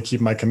love me,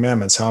 keep my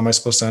commandments? How am I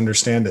supposed to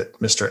understand it,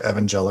 Mr.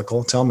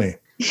 Evangelical? Tell me.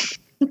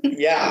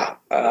 Yeah.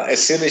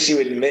 As soon as you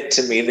admit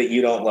to me that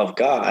you don't love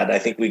God, I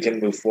think we can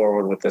move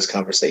forward with this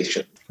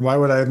conversation. Why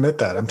would I admit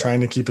that? I'm trying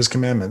to keep his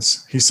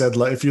commandments. He said,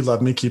 if you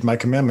love me, keep my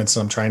commandments.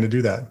 And I'm trying to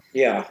do that.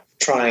 Yeah.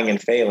 Trying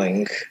and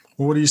failing.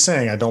 Well, what are you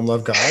saying? I don't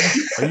love God?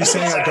 Are you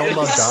saying I don't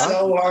love God? It's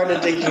so hard to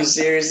take you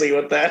seriously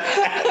with that.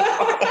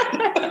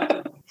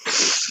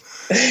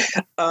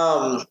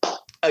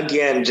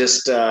 again,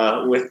 just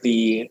with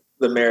the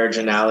marriage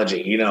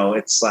analogy,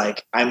 it's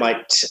like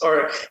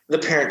or the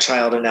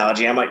parent-child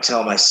analogy, I might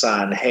tell my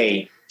son,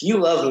 hey, if you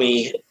love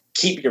me,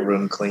 keep your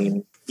room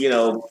clean.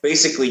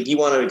 Basically, you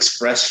want to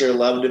express your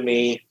love to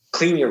me,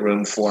 clean your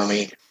room for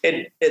me.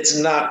 It's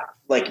not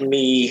like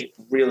me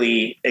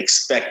really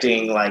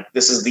expecting like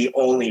this is the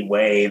only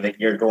way that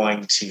you're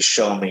going to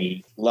show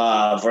me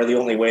love or the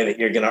only way that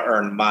you're going to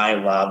earn my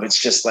love. It's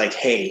just like,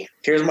 hey,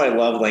 here's my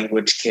love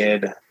language,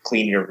 kid.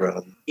 Clean your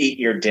room, eat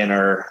your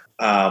dinner.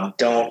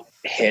 Don't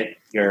hit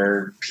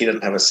he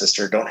doesn't have a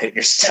sister. Don't hit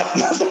your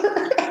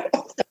stepmother.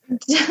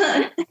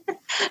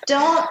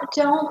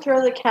 Don't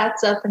throw the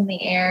cats up in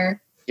the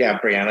air. Yeah,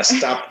 Brianna,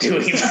 stop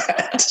doing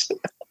that.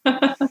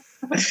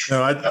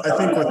 No, I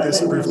think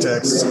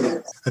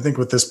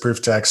with this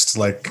proof text,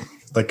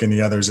 like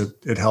any others,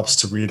 it helps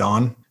to read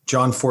on.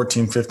 John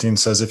 14:15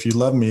 says, if you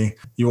love me,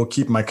 you will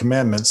keep my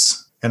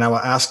commandments, and I will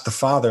ask the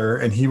Father,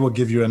 and he will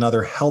give you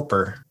another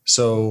helper.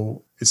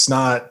 So it's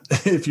not,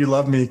 if you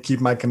love me, keep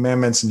my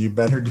commandments, and you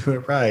better do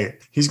it right.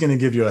 He's going to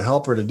give you a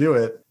helper to do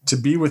it, to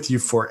be with you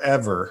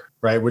forever,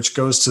 right? Which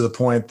goes to the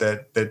point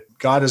that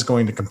God is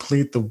going to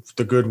complete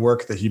the good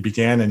work that he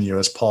began in you,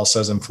 as Paul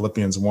says in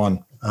Philippians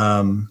 1.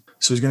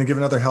 So he's going to give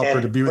another helper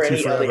to be with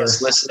you forever.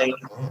 Listening,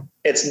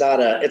 it's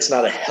not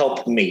a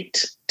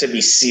helpmeet to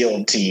be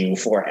sealed to you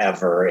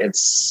forever.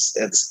 It's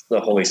the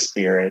Holy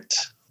Spirit.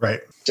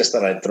 Right. Just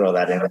that I'd throw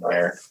that in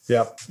there.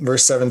 Yep.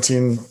 Verse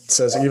 17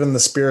 says, even the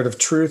Spirit of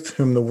truth,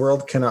 whom the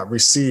world cannot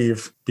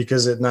receive,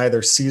 because it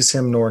neither sees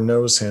him nor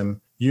knows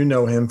him. You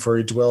know him, for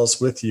he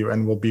dwells with you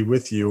and will be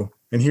with you.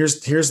 And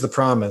here's the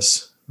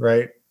promise,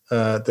 right?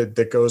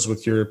 That goes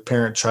with your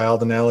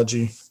parent-child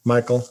analogy,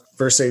 Michael.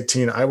 Verse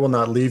 18, I will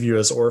not leave you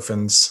as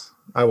orphans.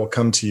 I will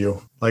come to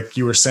you. Like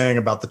you were saying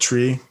about the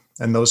tree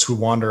and those who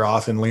wander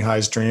off in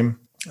Lehi's dream.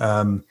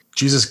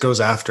 Jesus goes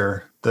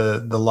after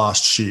the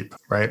lost sheep,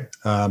 right?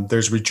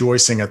 There's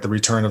rejoicing at the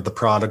return of the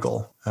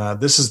prodigal.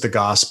 This is the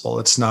gospel.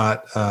 It's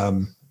not,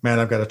 man,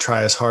 I've got to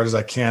try as hard as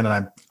I can,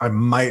 and I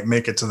might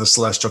make it to the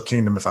celestial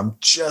kingdom if I'm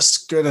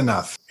just good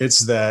enough.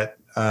 It's that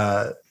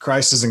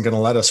Christ isn't going to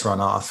let us run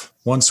off.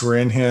 Once we're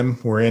in him,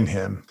 we're in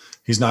him.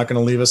 He's not going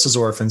to leave us as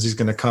orphans. He's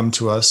going to come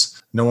to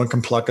us. No one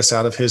can pluck us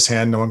out of his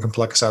hand. No one can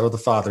pluck us out of the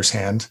Father's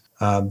hand.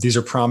 These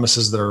are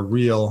promises that are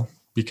real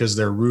because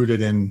they're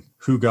rooted in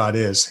who God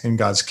is, in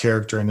God's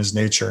character and his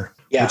nature.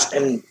 Yeah,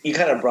 and you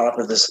kind of brought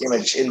up this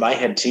image in my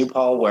head too,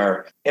 Paul,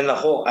 where in the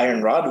whole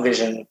iron rod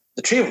vision,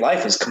 the tree of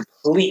life is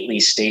completely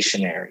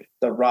stationary.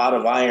 The rod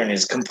of iron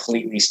is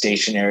completely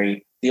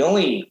stationary. The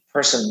only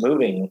person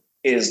moving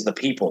is the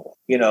people.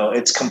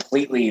 It's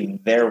completely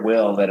their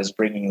will that is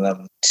bringing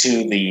them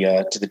to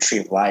the tree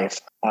of life.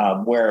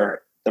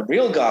 Where the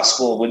real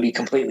gospel would be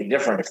completely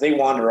different. If they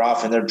wander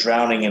off and they're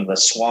drowning in the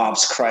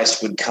swamps,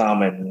 Christ would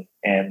come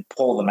and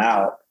pull them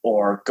out,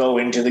 or go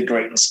into the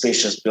great and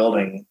spacious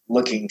building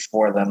looking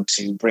for them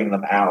to bring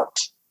them out.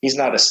 He's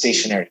not a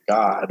stationary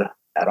God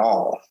at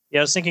all. Yeah,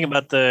 I was thinking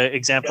about the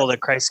example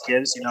that Christ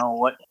gives.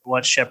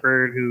 What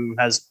shepherd who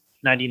has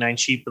 99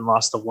 sheep and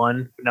lost the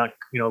one, not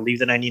leave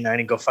the 99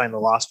 and go find the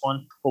lost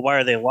one. Well, why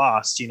are they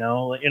lost?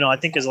 I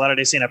think as a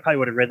Latter-day Saint, I probably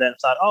would have read that and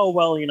thought, oh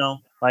well,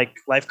 like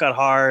life got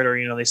hard,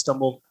 or they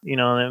stumbled,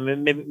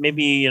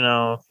 maybe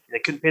they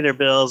couldn't pay their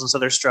bills and so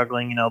they're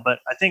struggling, but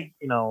I think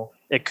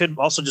it could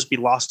also just be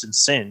lost in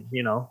sin.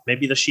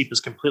 Maybe the sheep is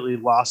completely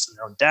lost in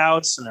their own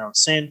doubts and their own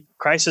sin.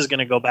 Christ is going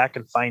to go back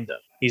and find them.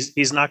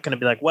 He's not going to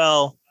be like,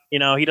 well,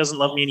 he doesn't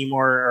love me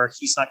anymore, or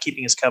he's not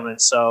keeping his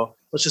covenant, so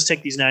let's just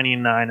take these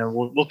 99 and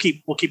we'll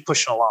keep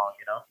pushing along.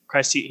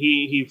 Christ,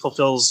 he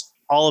fulfills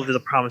all of the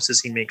promises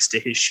he makes to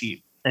his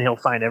sheep, and he'll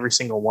find every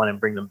single one and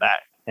bring them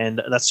back.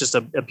 And that's just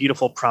a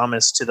beautiful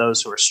promise to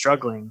those who are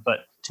struggling. But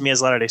to me,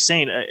 as Latter-day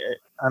Saint,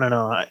 I don't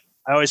know. I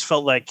always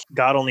felt like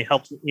God only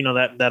helped.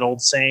 That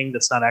old saying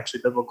that's not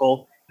actually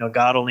biblical.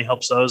 God only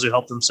helps those who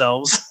help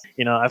themselves.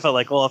 I felt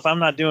like, well, if I'm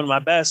not doing my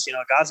best,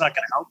 God's not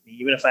going to help me,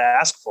 even if I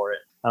ask for it.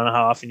 I don't know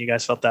how often you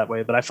guys felt that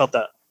way, but I felt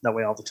that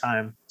way all the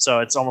time. So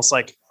it's almost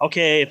like,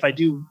 okay, if I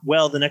do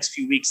well the next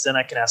few weeks, then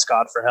I can ask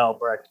God for help,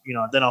 or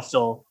then I'll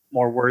feel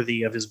more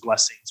worthy of his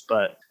blessings.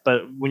 But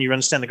when you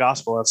understand the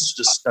gospel, that's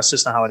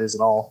just not how it is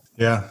at all.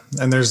 Yeah.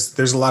 And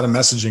there's a lot of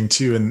messaging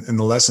too in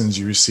the lessons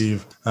you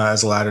receive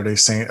as a Latter-day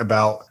Saint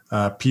about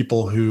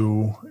people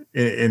who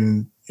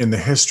in the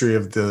history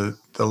of the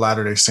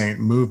Latter-day Saint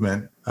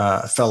movement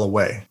fell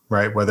away,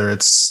 right? Whether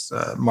it's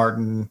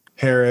Martin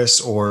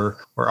Harris or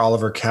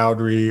Oliver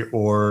Cowdery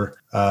or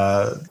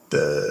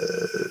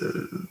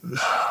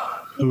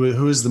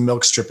who is the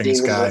milk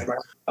strippings guy?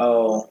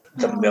 Oh,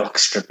 the milk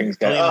strippings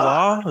guy. William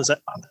Law? Was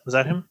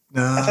that him?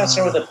 No. I thought it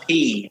started with a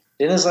P.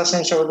 Didn't his last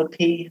name start with a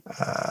P?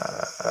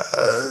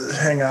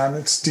 Hang on,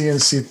 it's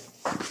DNC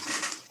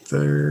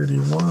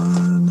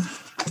 31.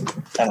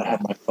 I don't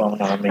have my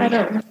phone on me. I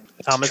don't know.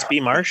 Thomas B.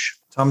 Marsh?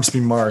 Thomas B.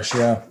 Marsh,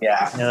 yeah.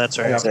 Yeah, that's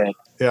right. That's it.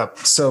 Yeah.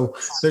 So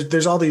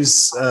there's all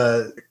these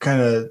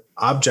kind of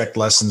object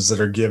lessons that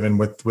are given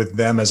with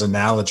them as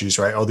analogies,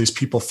 right? Oh, these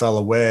people fell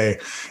away,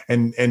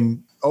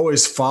 and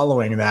always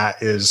following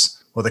that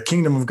is well, the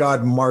kingdom of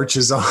God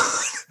marches on.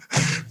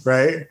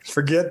 Right?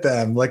 Forget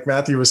them. Like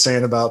Matthew was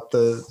saying about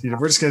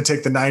we're just going to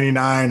take the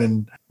 99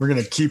 and we're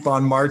going to keep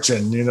on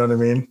marching. You know what I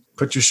mean?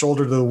 Put your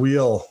shoulder to the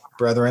wheel,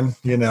 brethren.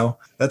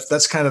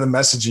 That's kind of the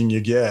messaging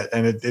you get.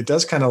 And it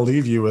does kind of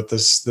leave you with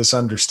this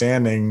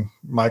understanding,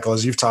 Michael,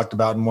 as you've talked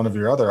about in one of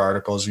your other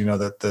articles,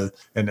 that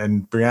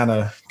and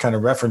Brianna kind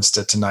of referenced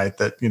it tonight,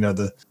 that,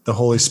 the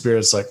Holy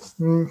Spirit's like,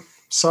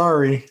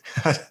 sorry,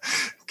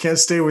 can't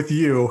stay with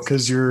you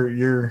because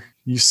you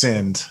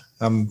sinned.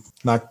 I'm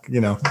not,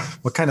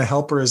 what kind of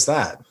helper is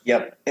that?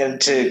 Yep.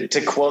 And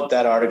to quote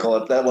that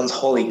article, that one's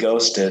Holy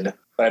Ghosted.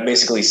 But I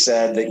basically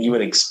said that you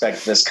would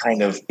expect this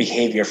kind of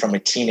behavior from a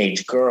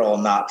teenage girl,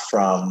 not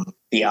from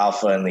the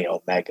Alpha and the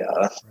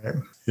Omega. Right.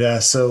 Yeah.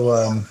 So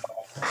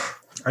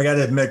I got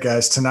to admit,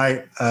 guys,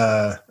 tonight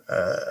I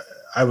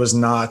was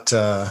not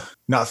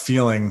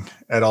feeling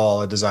at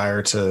all a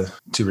desire to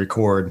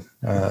record.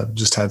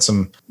 Just had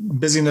some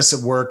busyness at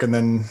work, and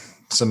then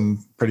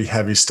some pretty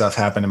heavy stuff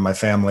happened in my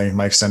family,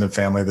 my extended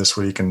family this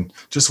week, and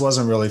just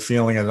wasn't really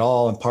feeling it at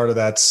all. And part of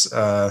that's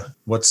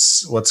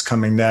what's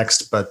coming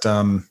next. But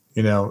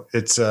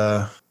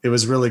it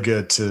was really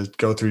good to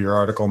go through your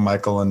article,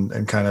 Michael,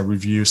 and kind of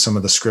review some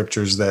of the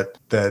scriptures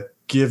that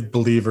give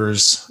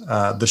believers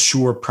the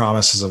sure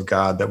promises of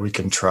God that we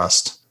can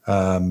trust.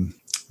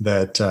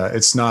 That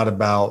it's not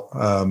about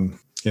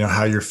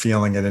how you're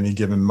feeling at any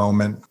given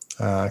moment,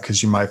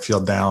 because you might feel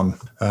down,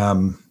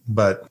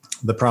 but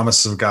the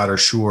promises of God are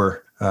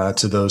sure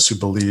to those who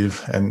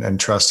believe and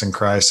trust in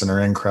Christ and are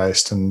in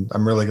Christ. And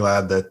I'm really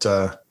glad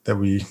that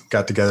we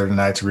got together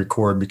tonight to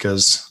record,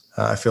 because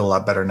I feel a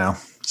lot better now.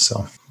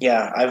 So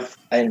yeah,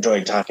 I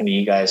enjoyed talking to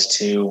you guys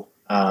too.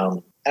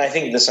 And I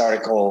think this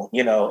article,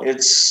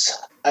 it's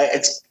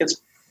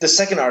the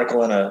second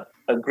article in a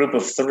group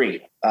of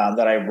 3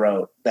 that I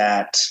wrote,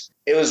 that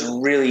it was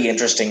really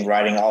interesting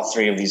writing all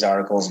 3 of these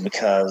articles,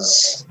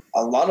 because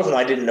a lot of them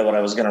I didn't know what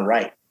I was going to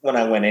write when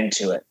I went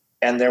into it.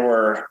 And there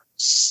were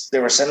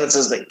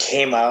sentences that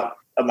came out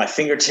of my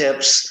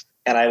fingertips,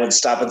 and I would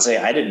stop and say,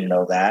 I didn't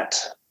know that,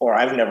 or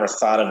I've never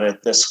thought of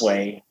it this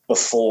way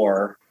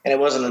before. And it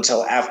wasn't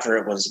until after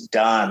it was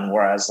done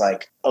where I was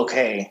like,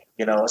 okay,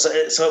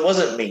 so it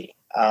wasn't me,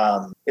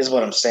 is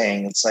what I'm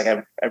saying. It's like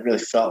I really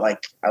felt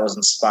like I was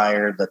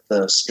inspired, that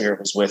the Spirit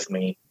was with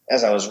me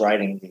as I was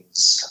writing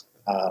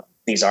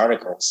these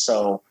articles.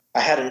 So I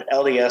had an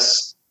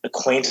LDS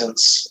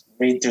acquaintance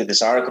read through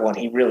this article, and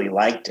he really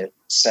liked it.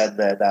 Said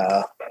that,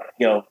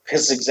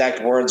 his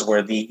exact words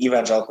were, the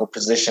evangelical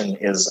position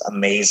is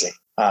amazing,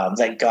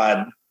 that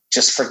God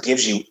just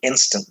forgives you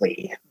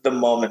instantly the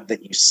moment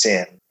that you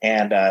sin.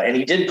 And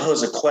he did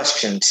pose a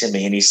question to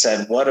me, and he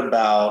said, what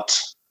about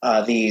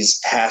these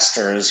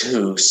pastors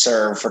who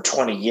serve for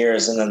 20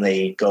 years and then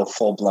they go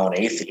full-blown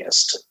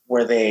atheist?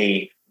 Were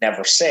they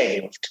never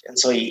saved? And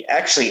so he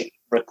actually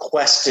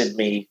requested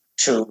me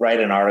to write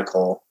an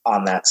article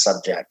on that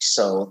subject.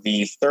 So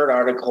the third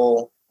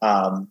article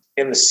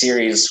in the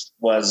series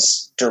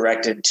was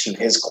directed to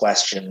his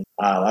question.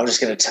 I'm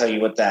just going to tell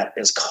you what that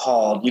is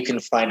called. You can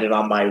find it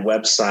on my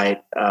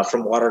website,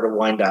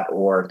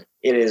 fromwatertowine.org.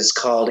 It is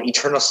called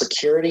Eternal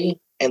Security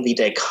and the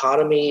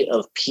Dichotomy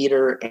of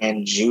Peter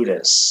and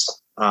Judas.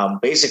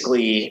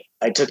 Basically,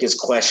 I took his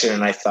question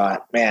and I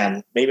thought,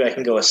 man, maybe I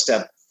can go a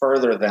step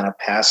further than a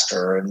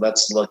pastor, and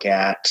let's look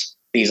at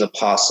these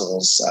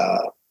apostles,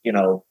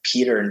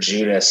 Peter and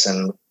Judas,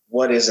 and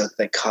what is it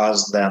that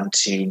caused them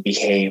to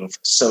behave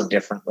so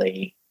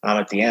differently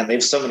at the end? They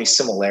have so many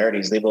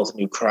similarities. They both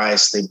knew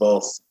Christ. They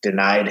both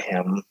denied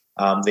him.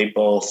 They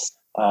both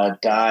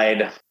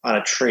died on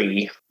a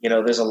tree.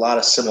 There's a lot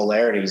of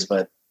similarities,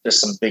 but there's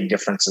some big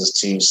differences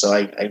too. So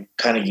I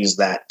kind of use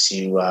that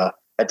to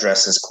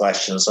address this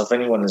question. So if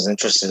anyone is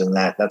interested in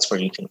that, that's where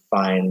you can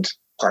find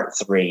part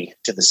 3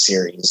 to the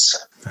series.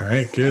 All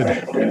right,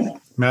 good.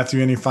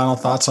 Matthew, any final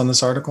thoughts on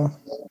this article?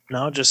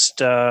 No,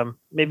 just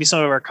maybe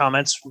some of our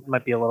comments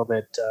might be a little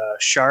bit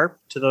sharp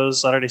to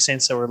those Latter-day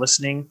Saints that were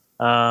listening,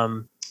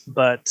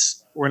 but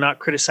we're not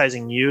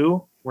criticizing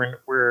you.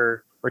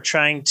 We're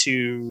trying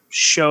to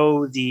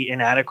show the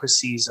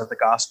inadequacies of the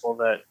gospel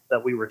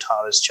that we were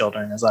taught as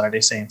children, as Latter-day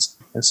Saints,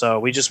 and so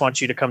we just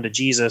want you to come to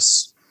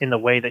Jesus in the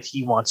way that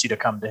He wants you to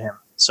come to Him.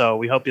 So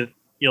we hope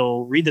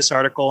you'll read this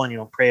article and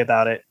you'll pray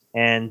about it,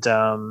 and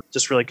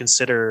just really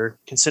consider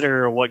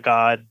what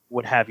God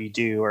would have you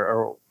do,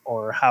 or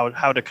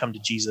how to come to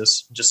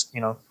Jesus. Just,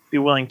 be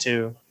willing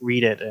to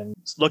read it and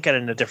look at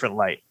it in a different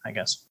light, I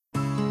guess.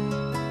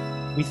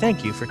 We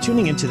thank you for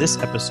tuning into this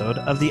episode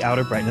of the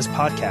Outer Brightness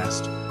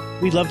Podcast.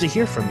 We'd love to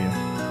hear from you.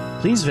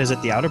 Please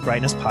visit the Outer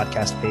Brightness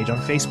Podcast page on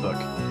Facebook.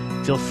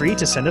 Feel free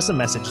to send us a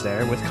message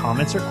there with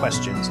comments or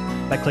questions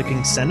by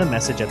clicking Send a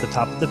Message at the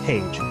top of the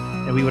page,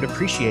 and we would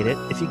appreciate it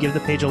if you give the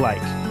page a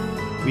like.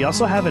 We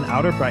also have an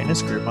Outer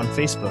Brightness group on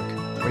Facebook,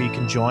 where you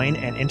can join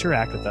and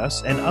interact with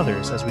us and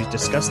others as we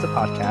discuss the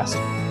podcast,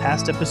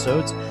 past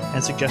episodes,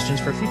 and suggestions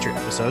for future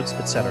episodes,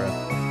 etc.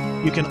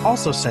 You can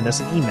also send us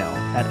an email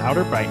at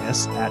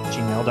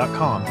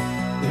outerbrightness@gmail.com.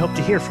 We hope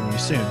to hear from you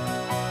soon.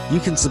 You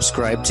can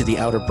subscribe to the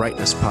Outer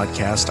Brightness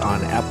podcast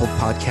on Apple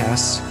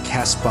Podcasts,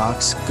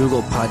 CastBox,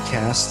 Google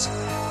Podcasts,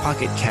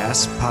 Pocket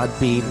Casts,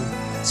 Podbean,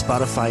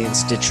 Spotify, and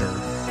Stitcher.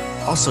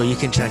 Also, you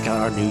can check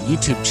out our new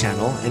YouTube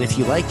channel, and if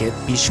you like it,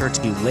 be sure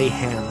to lay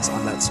hands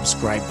on that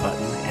subscribe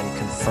button and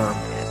confirm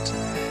it.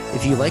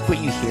 If you like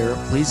what you hear,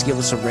 please give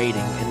us a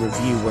rating and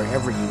review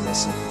wherever you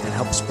listen and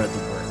help spread the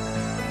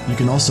word. You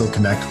can also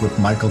connect with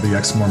Michael the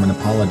Ex-Mormon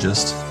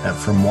Apologist at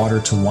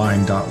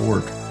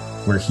FromWaterToWine.org,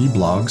 where he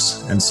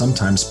blogs, and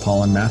sometimes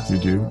Paul and Matthew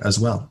do as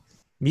well.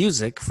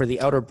 Music for the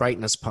Outer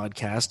Brightness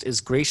podcast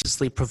is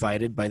graciously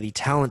provided by the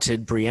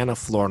talented Brianna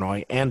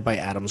Flournoy and by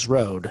Adams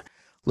Road.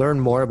 Learn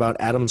more about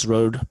Adams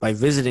Road by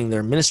visiting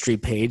their ministry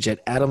page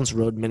at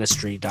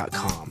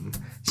adamsroadministry.com.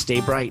 Stay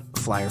bright,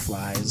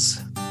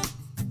 Fireflies.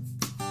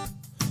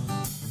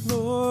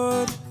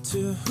 Lord,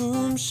 to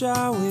whom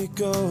shall we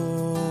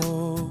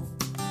go?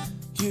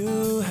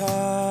 You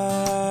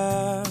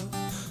have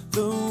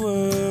the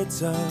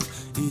words of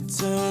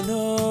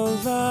eternal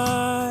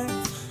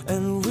life,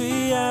 and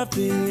we have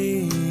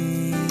believed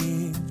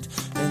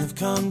and have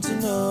come to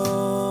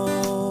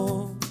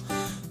know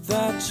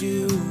that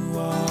you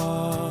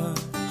are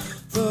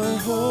the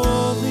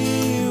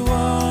Holy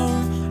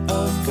One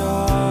of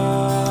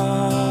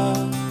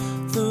God,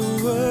 the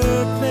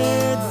Word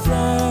made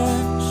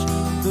flesh,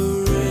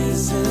 the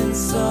risen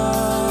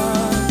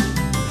Son.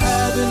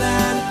 Heaven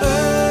and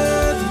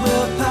earth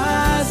will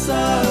pass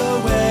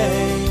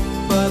away,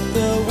 but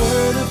the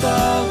word of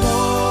the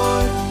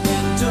Lord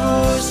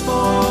endures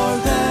forever.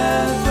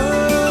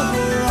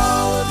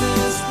 All of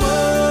this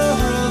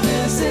world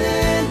is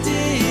in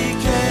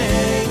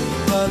decay,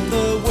 but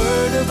the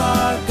word of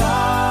our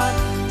God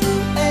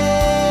through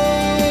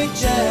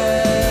ages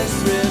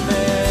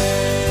remains.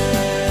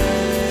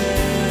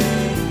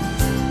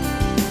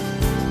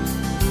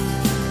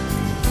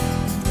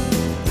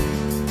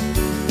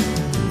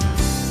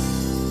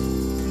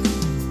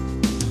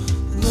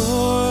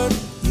 Lord,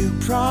 you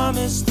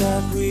promised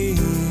that we,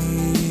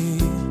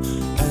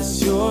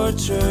 as your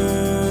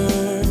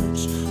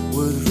church,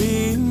 would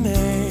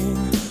remain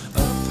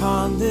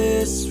upon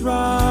this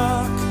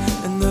rock,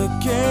 and the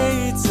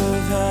gates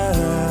of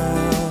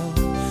hell